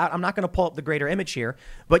 TF out. I'm not going to pull up the greater image here.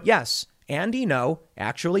 But yes, Andy Ngo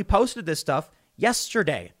actually posted this stuff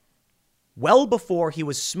yesterday, well before he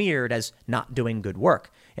was smeared as not doing good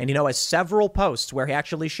work. And has several posts where he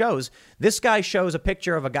actually shows, this guy shows a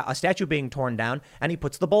picture of a statue being torn down, and he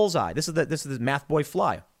puts the bullseye. This is the Math Boy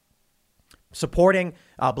Fly. Supporting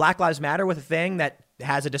Black Lives Matter with a thing that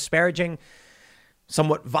has a disparaging,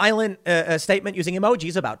 somewhat violent statement using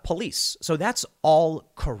emojis about police. So that's all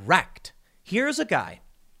correct. Here's a guy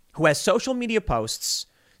who has social media posts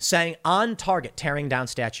saying on target, tearing down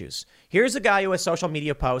statues. Here's a guy who has social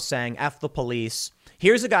media posts saying F the police.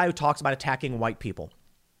 Here's a guy who talks about attacking white people.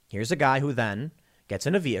 Here's a guy who then gets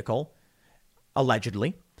in a vehicle,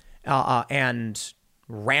 allegedly, and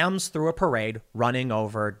rams through a parade running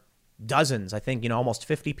over dozens, I think, almost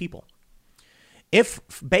 50 people. If,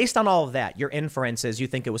 based on all of that, your inference is you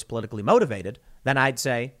think it was politically motivated, then I'd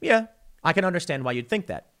say, yeah, I can understand why you'd think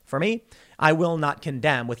that. For me, I will not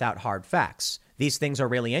condemn without hard facts. These things are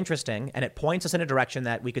really interesting, and it points us in a direction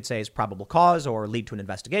that we could say is probable cause or lead to an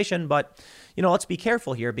investigation. But, let's be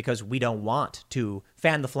careful here because we don't want to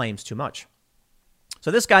fan the flames too much.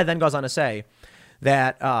 So this guy then goes on to say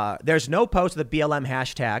that there's no post of the BLM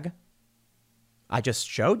hashtag. I just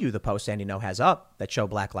showed you the post Andy Ngo has up that show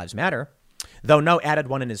Black Lives Matter, though Ngo added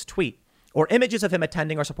one in his tweet, or images of him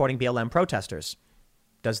attending or supporting BLM protesters.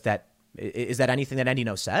 Does that Is that anything that Andy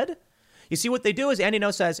Ngo said? You see, what they do is Andy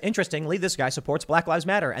Ngo says, interestingly, this guy supports Black Lives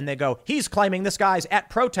Matter. And they go, he's claiming this guy's at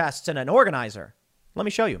protests and an organizer. Let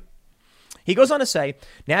me show you. He goes on to say,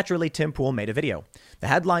 naturally, Tim Pool made a video. The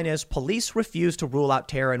headline is, police refuse to rule out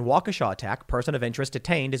terror in Waukesha attack. Person of interest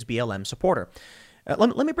detained as BLM supporter.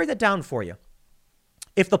 Let me break that down for you.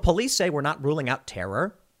 If the police say we're not ruling out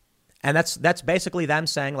terror, and that's basically them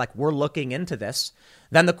saying, like, we're looking into this,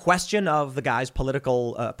 then the question of the guy's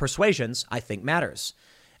political persuasions, I think, matters.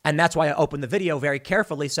 And that's why I opened the video very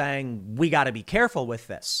carefully saying, we got to be careful with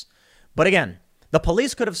this. But again, the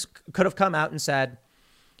police could have come out and said,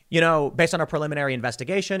 you know, based on our preliminary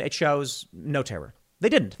investigation, it shows no terror. They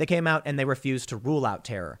didn't. They came out and they refused to rule out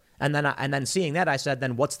terror. And then seeing that, I said,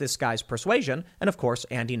 then what's this guy's persuasion? And of course,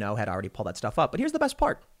 Andy Ngo had already pulled that stuff up. But here's the best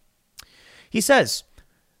part. He says,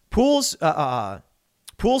 Pool's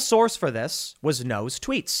source for this was Ngo's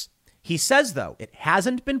tweets. He says, though, it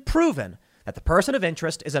hasn't been proven that the person of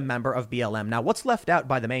interest is a member of BLM. Now, what's left out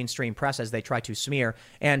by the mainstream press as they try to smear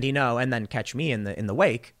Andy Ngo and then catch me in the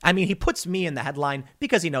wake? I mean, he puts me in the headline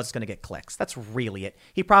because he knows it's going to get clicks. That's really it.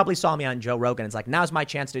 He probably saw me on Joe Rogan and is like, now's my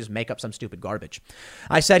chance to just make up some stupid garbage.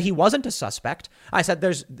 I said he wasn't a suspect. I said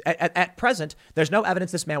at present, there's no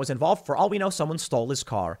evidence this man was involved. For all we know, someone stole his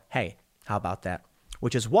car. Hey, how about that?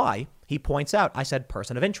 Which is why he points out, I said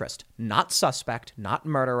person of interest, not suspect, not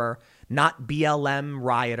murderer, not BLM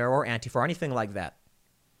rioter or Antifa or anything like that.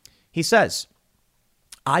 He says,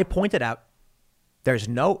 I pointed out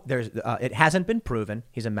it hasn't been proven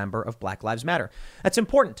he's a member of Black Lives Matter. That's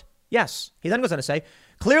important. Yes. He then goes on to say,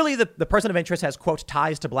 clearly the person of interest has, quote,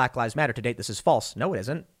 ties to Black Lives Matter. To date, this is false. No, it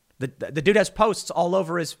isn't. The dude has posts all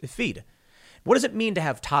over his feed. What does it mean to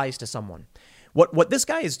have ties to someone? What this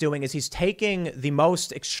guy is doing is he's taking the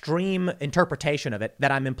most extreme interpretation of it that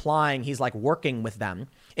I'm implying he's like working with them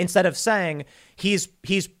instead of saying he's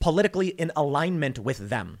politically in alignment with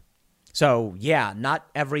them. So, yeah, not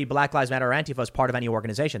every Black Lives Matter or Antifa is part of any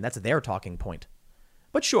organization. That's their talking point.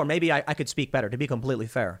 But sure, maybe I could speak better. To be completely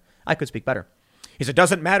fair, I could speak better. He said, it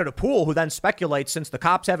doesn't matter to Pool, who then speculates since the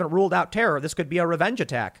cops haven't ruled out terror, this could be a revenge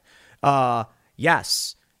attack.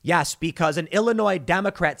 Yes, because an Illinois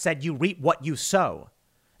Democrat said you reap what you sow.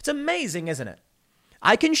 It's amazing, isn't it?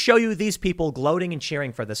 I can show you these people gloating and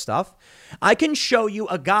cheering for this stuff. I can show you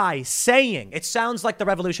a guy saying it sounds like the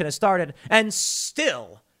revolution has started, and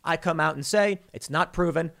still I come out and say it's not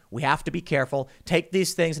proven. We have to be careful, take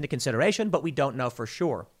these things into consideration, but we don't know for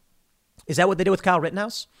sure. Is that what they did with Kyle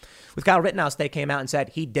Rittenhouse? With Kyle Rittenhouse, they came out and said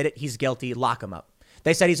he did it, he's guilty, lock him up.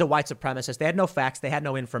 They said he's a white supremacist. They had no facts. They had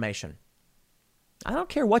no information. I don't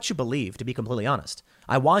care what you believe, to be completely honest.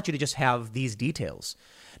 I want you to just have these details.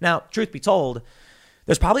 Now, truth be told,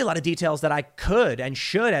 there's probably a lot of details that I could and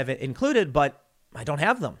should have included, but I don't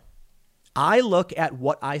have them. I look at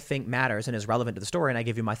what I think matters and is relevant to the story, and I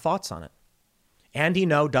give you my thoughts on it. Andy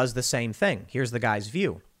Ngo does the same thing. Here's the guy's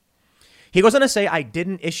view. He goes on to say, I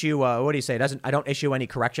didn't issue, what do you say? I don't issue any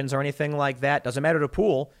corrections or anything like that. Doesn't matter to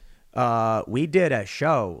Pool. We did a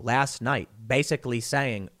show last night basically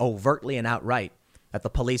saying overtly and outright that the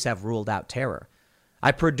police have ruled out terror.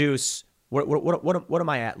 I produce, what am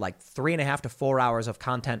I at? Like 3.5 to 4 hours of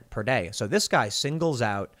content per day. So this guy singles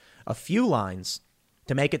out a few lines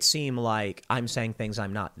to make it seem like I'm saying things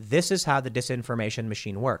I'm not. This is how the disinformation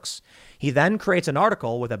machine works. He then creates an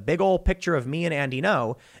article with a big old picture of me and Andy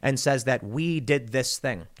Ngo and says that we did this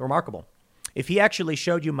thing. Remarkable. If he actually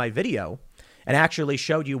showed you my video and actually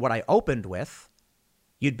showed you what I opened with,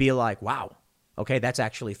 you'd be like, wow, okay, that's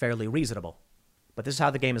actually fairly reasonable. But this is how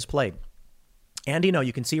the game is played. Andy Ngo,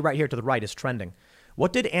 you can see right here to the right, is trending.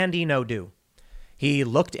 What did Andy Ngo do? He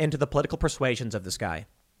looked into the political persuasions of this guy.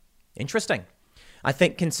 Interesting. I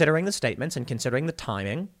think considering the statements and considering the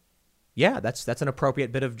timing, yeah, that's an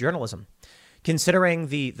appropriate bit of journalism. Considering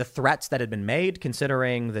the threats that had been made,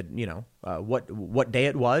 considering what day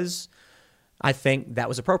it was, I think that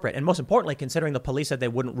was appropriate. And most importantly, considering the police said they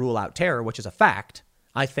wouldn't rule out terror, which is a fact,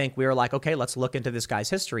 I think we were like, okay, let's look into this guy's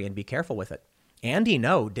history and be careful with it. Andy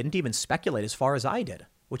Ngo didn't even speculate as far as I did,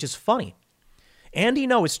 which is funny. Andy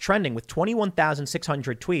Ngo is trending with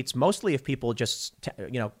 21,600 tweets, mostly of people just,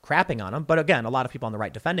 crapping on him. But again, a lot of people on the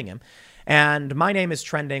right defending him. And my name is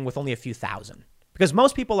trending with only a few thousand because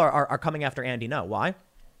most people are coming after Andy Ngo. Why?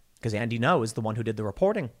 Because Andy Ngo is the one who did the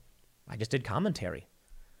reporting. I just did commentary.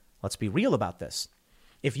 Let's be real about this.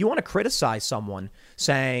 If you want to criticize someone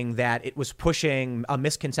saying that it was pushing a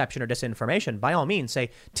misconception or disinformation, by all means,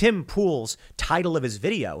 say Tim Pool's title of his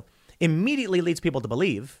video immediately leads people to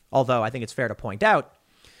believe, although I think it's fair to point out,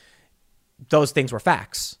 those things were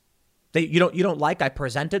facts. You don't like I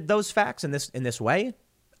presented those facts in this way?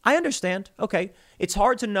 I understand. Okay. It's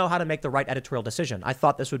hard to know how to make the right editorial decision. I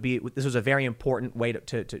thought this was a very important way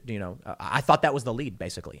to I thought that was the lead,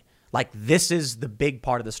 basically. Like, this is the big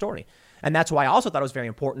part of the story. And that's why I also thought it was very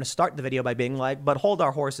important to start the video by being like, but hold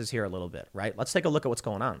our horses here a little bit, right? Let's take a look at what's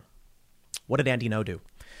going on. What did Andy Ngo do?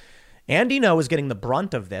 Andy Ngo is getting the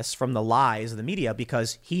brunt of this from the lies of the media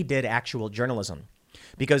because he did actual journalism.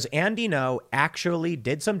 Because Andy Ngo actually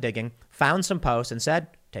did some digging, found some posts, and said,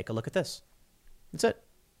 take a look at this. That's it.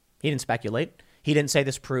 He didn't speculate. He didn't say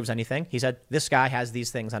this proves anything. He said, this guy has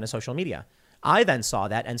these things on his social media. I then saw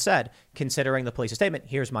that and said, considering the police's statement,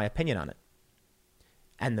 here's my opinion on it.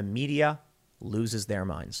 And the media loses their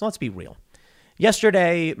minds. So let's be real.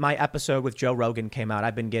 Yesterday, my episode with Joe Rogan came out.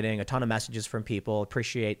 I've been getting a ton of messages from people.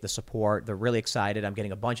 Appreciate the support. They're really excited. I'm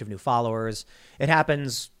getting a bunch of new followers. It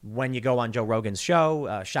happens when you go on Joe Rogan's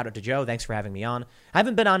show. Shout out to Joe. Thanks for having me on. I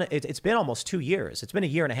haven't been on it. It's been almost 2 years. It's been a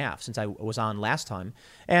year and a half since I was on last time.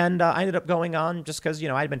 And I ended up going on just because,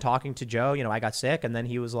 I'd been talking to Joe. I got sick. And then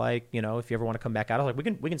he was like, if you ever want to come back out, I was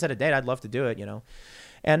like, we can set a date. I'd love to do it,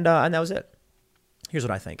 And that was it. Here's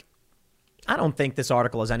what I think. I don't think this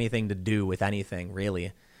article has anything to do with anything,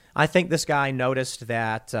 really. I think this guy noticed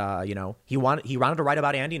that, he wanted to write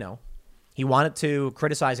about Andy Ngo. He wanted to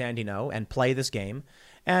criticize Andy Ngo and play this game.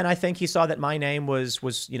 And I think he saw that my name was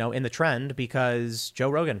in the trend because Joe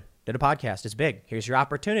Rogan did a podcast. It's big. Here's your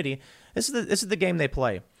opportunity. This is the game they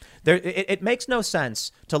play. It makes no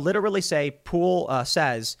sense to literally say Poole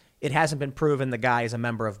says it hasn't been proven the guy is a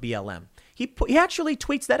member of BLM. He actually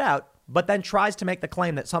tweets that out, but then tries to make the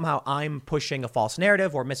claim that somehow I'm pushing a false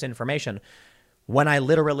narrative or misinformation when I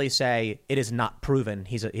literally say it is not proven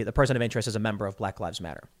the person of interest is a member of Black Lives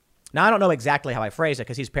Matter. Now, I don't know exactly how I phrase it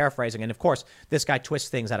because he's paraphrasing. And of course, this guy twists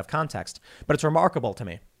things out of context. But it's remarkable to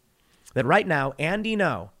me that right now, Andy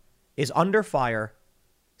Ngo is under fire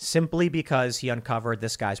simply because he uncovered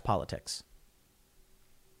this guy's politics.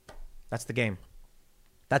 That's the game.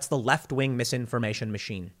 That's the left-wing misinformation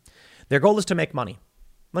machine. Their goal is to make money.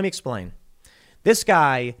 Let me explain. This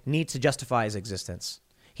guy needs to justify his existence.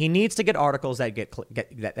 He needs to get articles that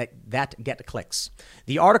get clicks.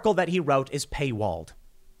 The article that he wrote is paywalled.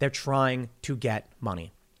 They're trying to get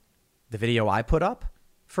money. The video I put up,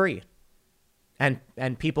 free. And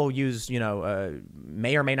people use,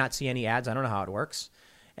 may or may not see any ads. I don't know how it works.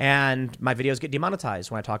 And my videos get demonetized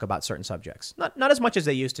when I talk about certain subjects. Not as much as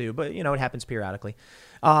they used to, but, it happens periodically.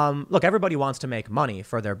 Look, everybody wants to make money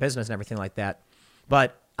for their business and everything like that.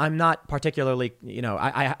 But I'm not particularly,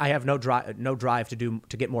 I have no drive to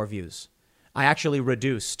get more views. I actually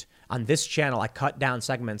reduced on this channel. I cut down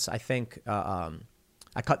segments. I think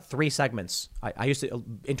I cut 3 segments. I used to,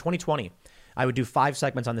 in 2020, I would do 5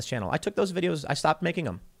 segments on this channel. I took those videos. I stopped making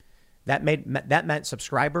them. That meant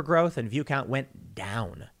subscriber growth and view count went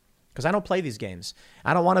down because I don't play these games.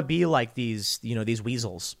 I don't want to be like these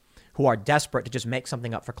weasels who are desperate to just make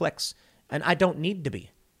something up for clicks. And I don't need to be.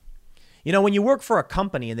 When you work for a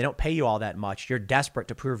company and they don't pay you all that much, you're desperate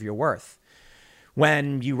to prove your worth.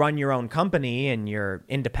 When you run your own company and you're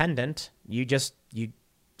independent, you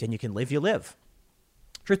can live, you live.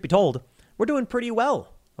 Truth be told, we're doing pretty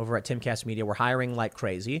well over at Timcast Media. We're hiring like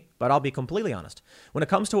crazy, but I'll be completely honest. When it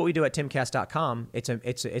comes to what we do at timcast.com,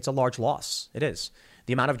 it's a large loss. It is.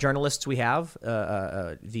 The amount of journalists we have,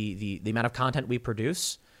 the amount of content we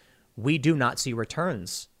produce, we do not see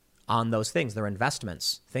returns on those things. They're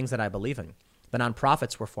investments, things that I believe in. The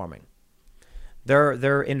nonprofits we're forming,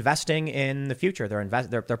 they're investing in the future.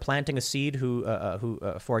 They're planting a seed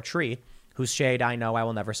for a tree whose shade I know I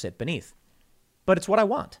will never sit beneath. But it's what I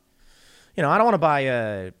want. I don't want to buy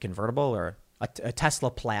a convertible or a Tesla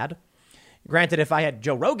Plaid. Granted, if I had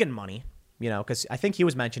Joe Rogan money, because I think he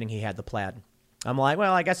was mentioning he had the Plaid. I'm like,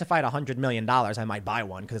 well, I guess if I had $100 million, I might buy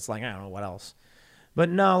one because it's like, I don't know what else. But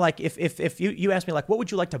no, like if you ask me, like, what would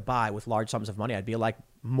you like to buy with large sums of money? I'd be like,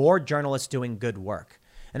 more journalists doing good work.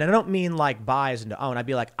 And I don't mean like buy as in to own. I'd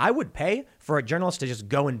be like, I would pay for a journalist to just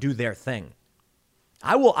go and do their thing.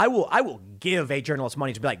 I will give a journalist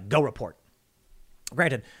money to be like, go report.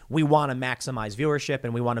 Granted, we want to maximize viewership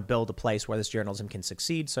and we want to build a place where this journalism can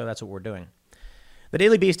succeed. So that's what we're doing. The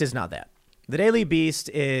Daily Beast is not that. The Daily Beast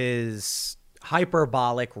is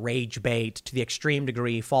hyperbolic rage bait to the extreme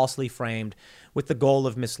degree, falsely framed with the goal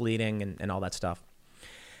of misleading and all that stuff.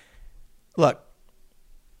 Look,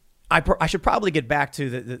 I should probably get back to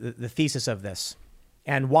the thesis of this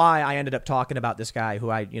and why I ended up talking about this guy who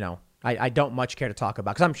I don't much care to talk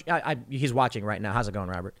about because he's watching right now. How's it going,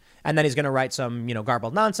 Robert? And then he's going to write some,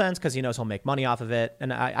 garbled nonsense because he knows he'll make money off of it.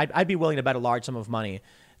 And I'd be willing to bet a large sum of money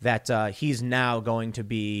that he's now going to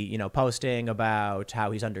be, posting about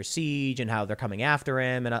how he's under siege and how they're coming after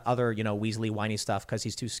him and other, Weasley whiny stuff because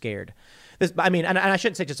he's too scared. And I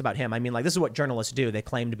shouldn't say just about him. I mean, like, this is what journalists do. They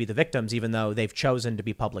claim to be the victims, even though they've chosen to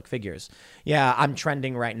be public figures. Yeah, I'm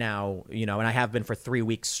trending right now, and I have been for 3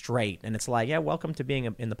 weeks straight. And it's like, yeah, welcome to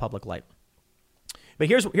being in the public light. But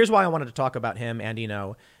here's why I wanted to talk about him and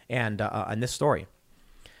and this story.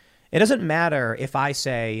 It doesn't matter if I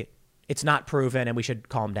say it's not proven and we should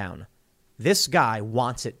calm down. This guy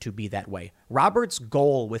wants it to be that way. Robert's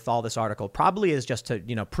goal with all this article probably is just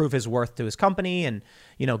to, prove his worth to his company and,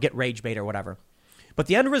 get rage bait or whatever. But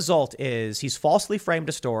the end result is he's falsely framed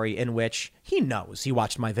a story in which he knows he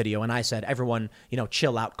watched my video and I said, everyone,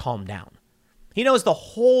 chill out, calm down. He knows the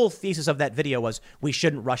whole thesis of that video was we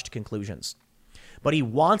shouldn't rush to conclusions. But he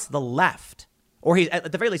wants the left, or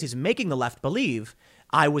at the very least, he's making the left believe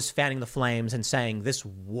I was fanning the flames and saying this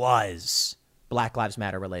was Black Lives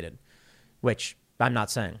Matter related, which I'm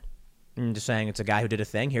not saying. I'm just saying it's a guy who did a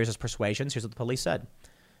thing. Here's his persuasions. Here's what the police said.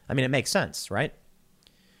 I mean, it makes sense, right?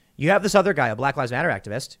 You have this other guy, a Black Lives Matter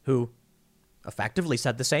activist, who effectively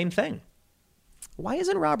said the same thing. Why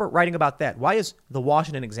isn't Robert writing about that? Why is the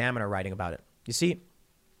Washington Examiner writing about it? You see,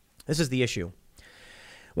 this is the issue.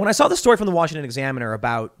 When I saw the story from the Washington Examiner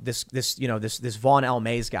about this Vaughn L.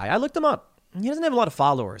 Mays guy, I looked him up. He doesn't have a lot of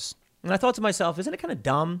followers. And I thought to myself, isn't it kind of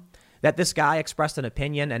dumb that this guy expressed an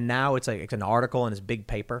opinion and now it's an article in his big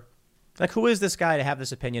paper? Like, who is this guy to have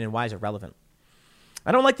this opinion and why is it relevant?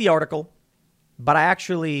 I don't like the article, but I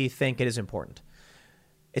actually think it is important.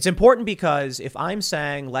 It's important because if I'm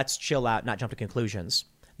saying let's chill out, not jump to conclusions,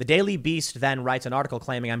 the Daily Beast then writes an article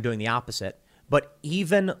claiming I'm doing the opposite. But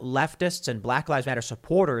even leftists and Black Lives Matter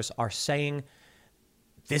supporters are saying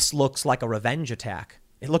this looks like a revenge attack.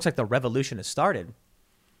 It looks like the revolution has started.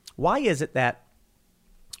 Why is it that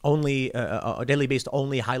only a Daily Beast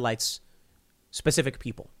only highlights specific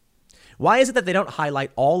people? Why is it that they don't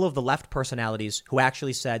highlight all of the left personalities who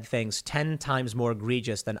actually said things 10 times more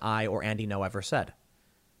egregious than I or Andy Ngo ever said?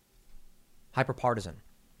 Hyperpartisan.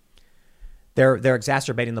 They're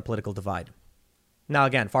exacerbating the political divide. Now,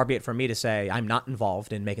 again, far be it from me to say I'm not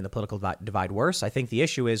involved in making the political divide worse. I think the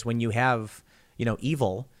issue is when you have,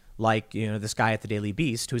 evil like, this guy at the Daily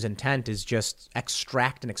Beast whose intent is just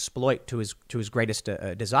extract and exploit to his greatest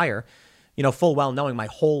desire, full well knowing my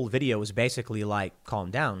whole video is basically like, calm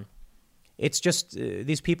down. It's just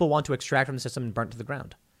these people want to extract from the system and burn it to the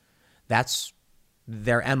ground. That's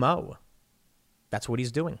their MO. That's what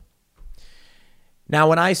he's doing. Now,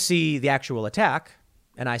 when I see the actual attack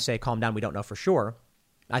and I say, calm down, we don't know for sure,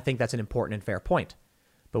 I think that's an important and fair point.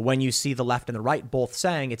 But when you see the left and the right both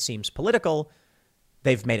saying it seems political,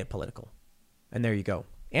 they've made it political. And there you go.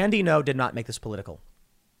 Andy Ngo did not make this political.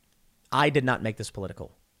 I did not make this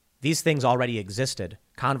political. These things already existed.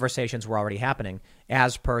 Conversations were already happening,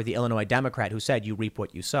 as per the Illinois Democrat who said you reap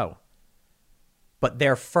what you sow. But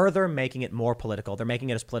they're further making it more political. They're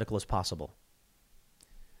making it as political as possible.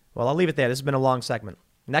 Well, I'll leave it there. This has been a long segment.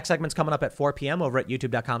 Next segment's coming up at 4 p.m. over at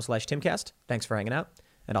youtube.com/Timcast. Thanks for hanging out,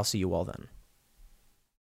 and I'll see you all then.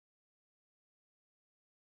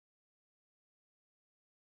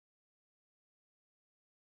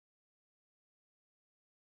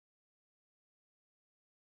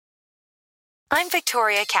 I'm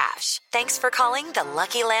Victoria Cash. Thanks for calling the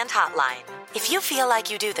Lucky Land Hotline. If you feel like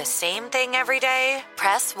you do the same thing every day,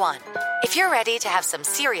 press 1. If you're ready to have some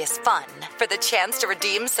serious fun for the chance to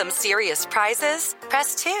redeem some serious prizes,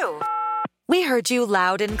 press 2. We heard you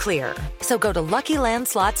loud and clear. So go to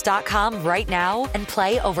LuckyLandSlots.com right now and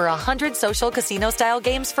play over 100 social casino-style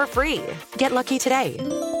games for free. Get lucky today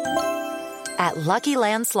at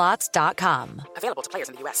LuckyLandSlots.com. Available to players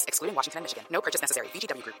in the U.S., excluding Washington and Michigan. No purchase necessary.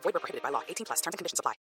 VGW Group. Void where prohibited by law. 18+. Terms and conditions apply.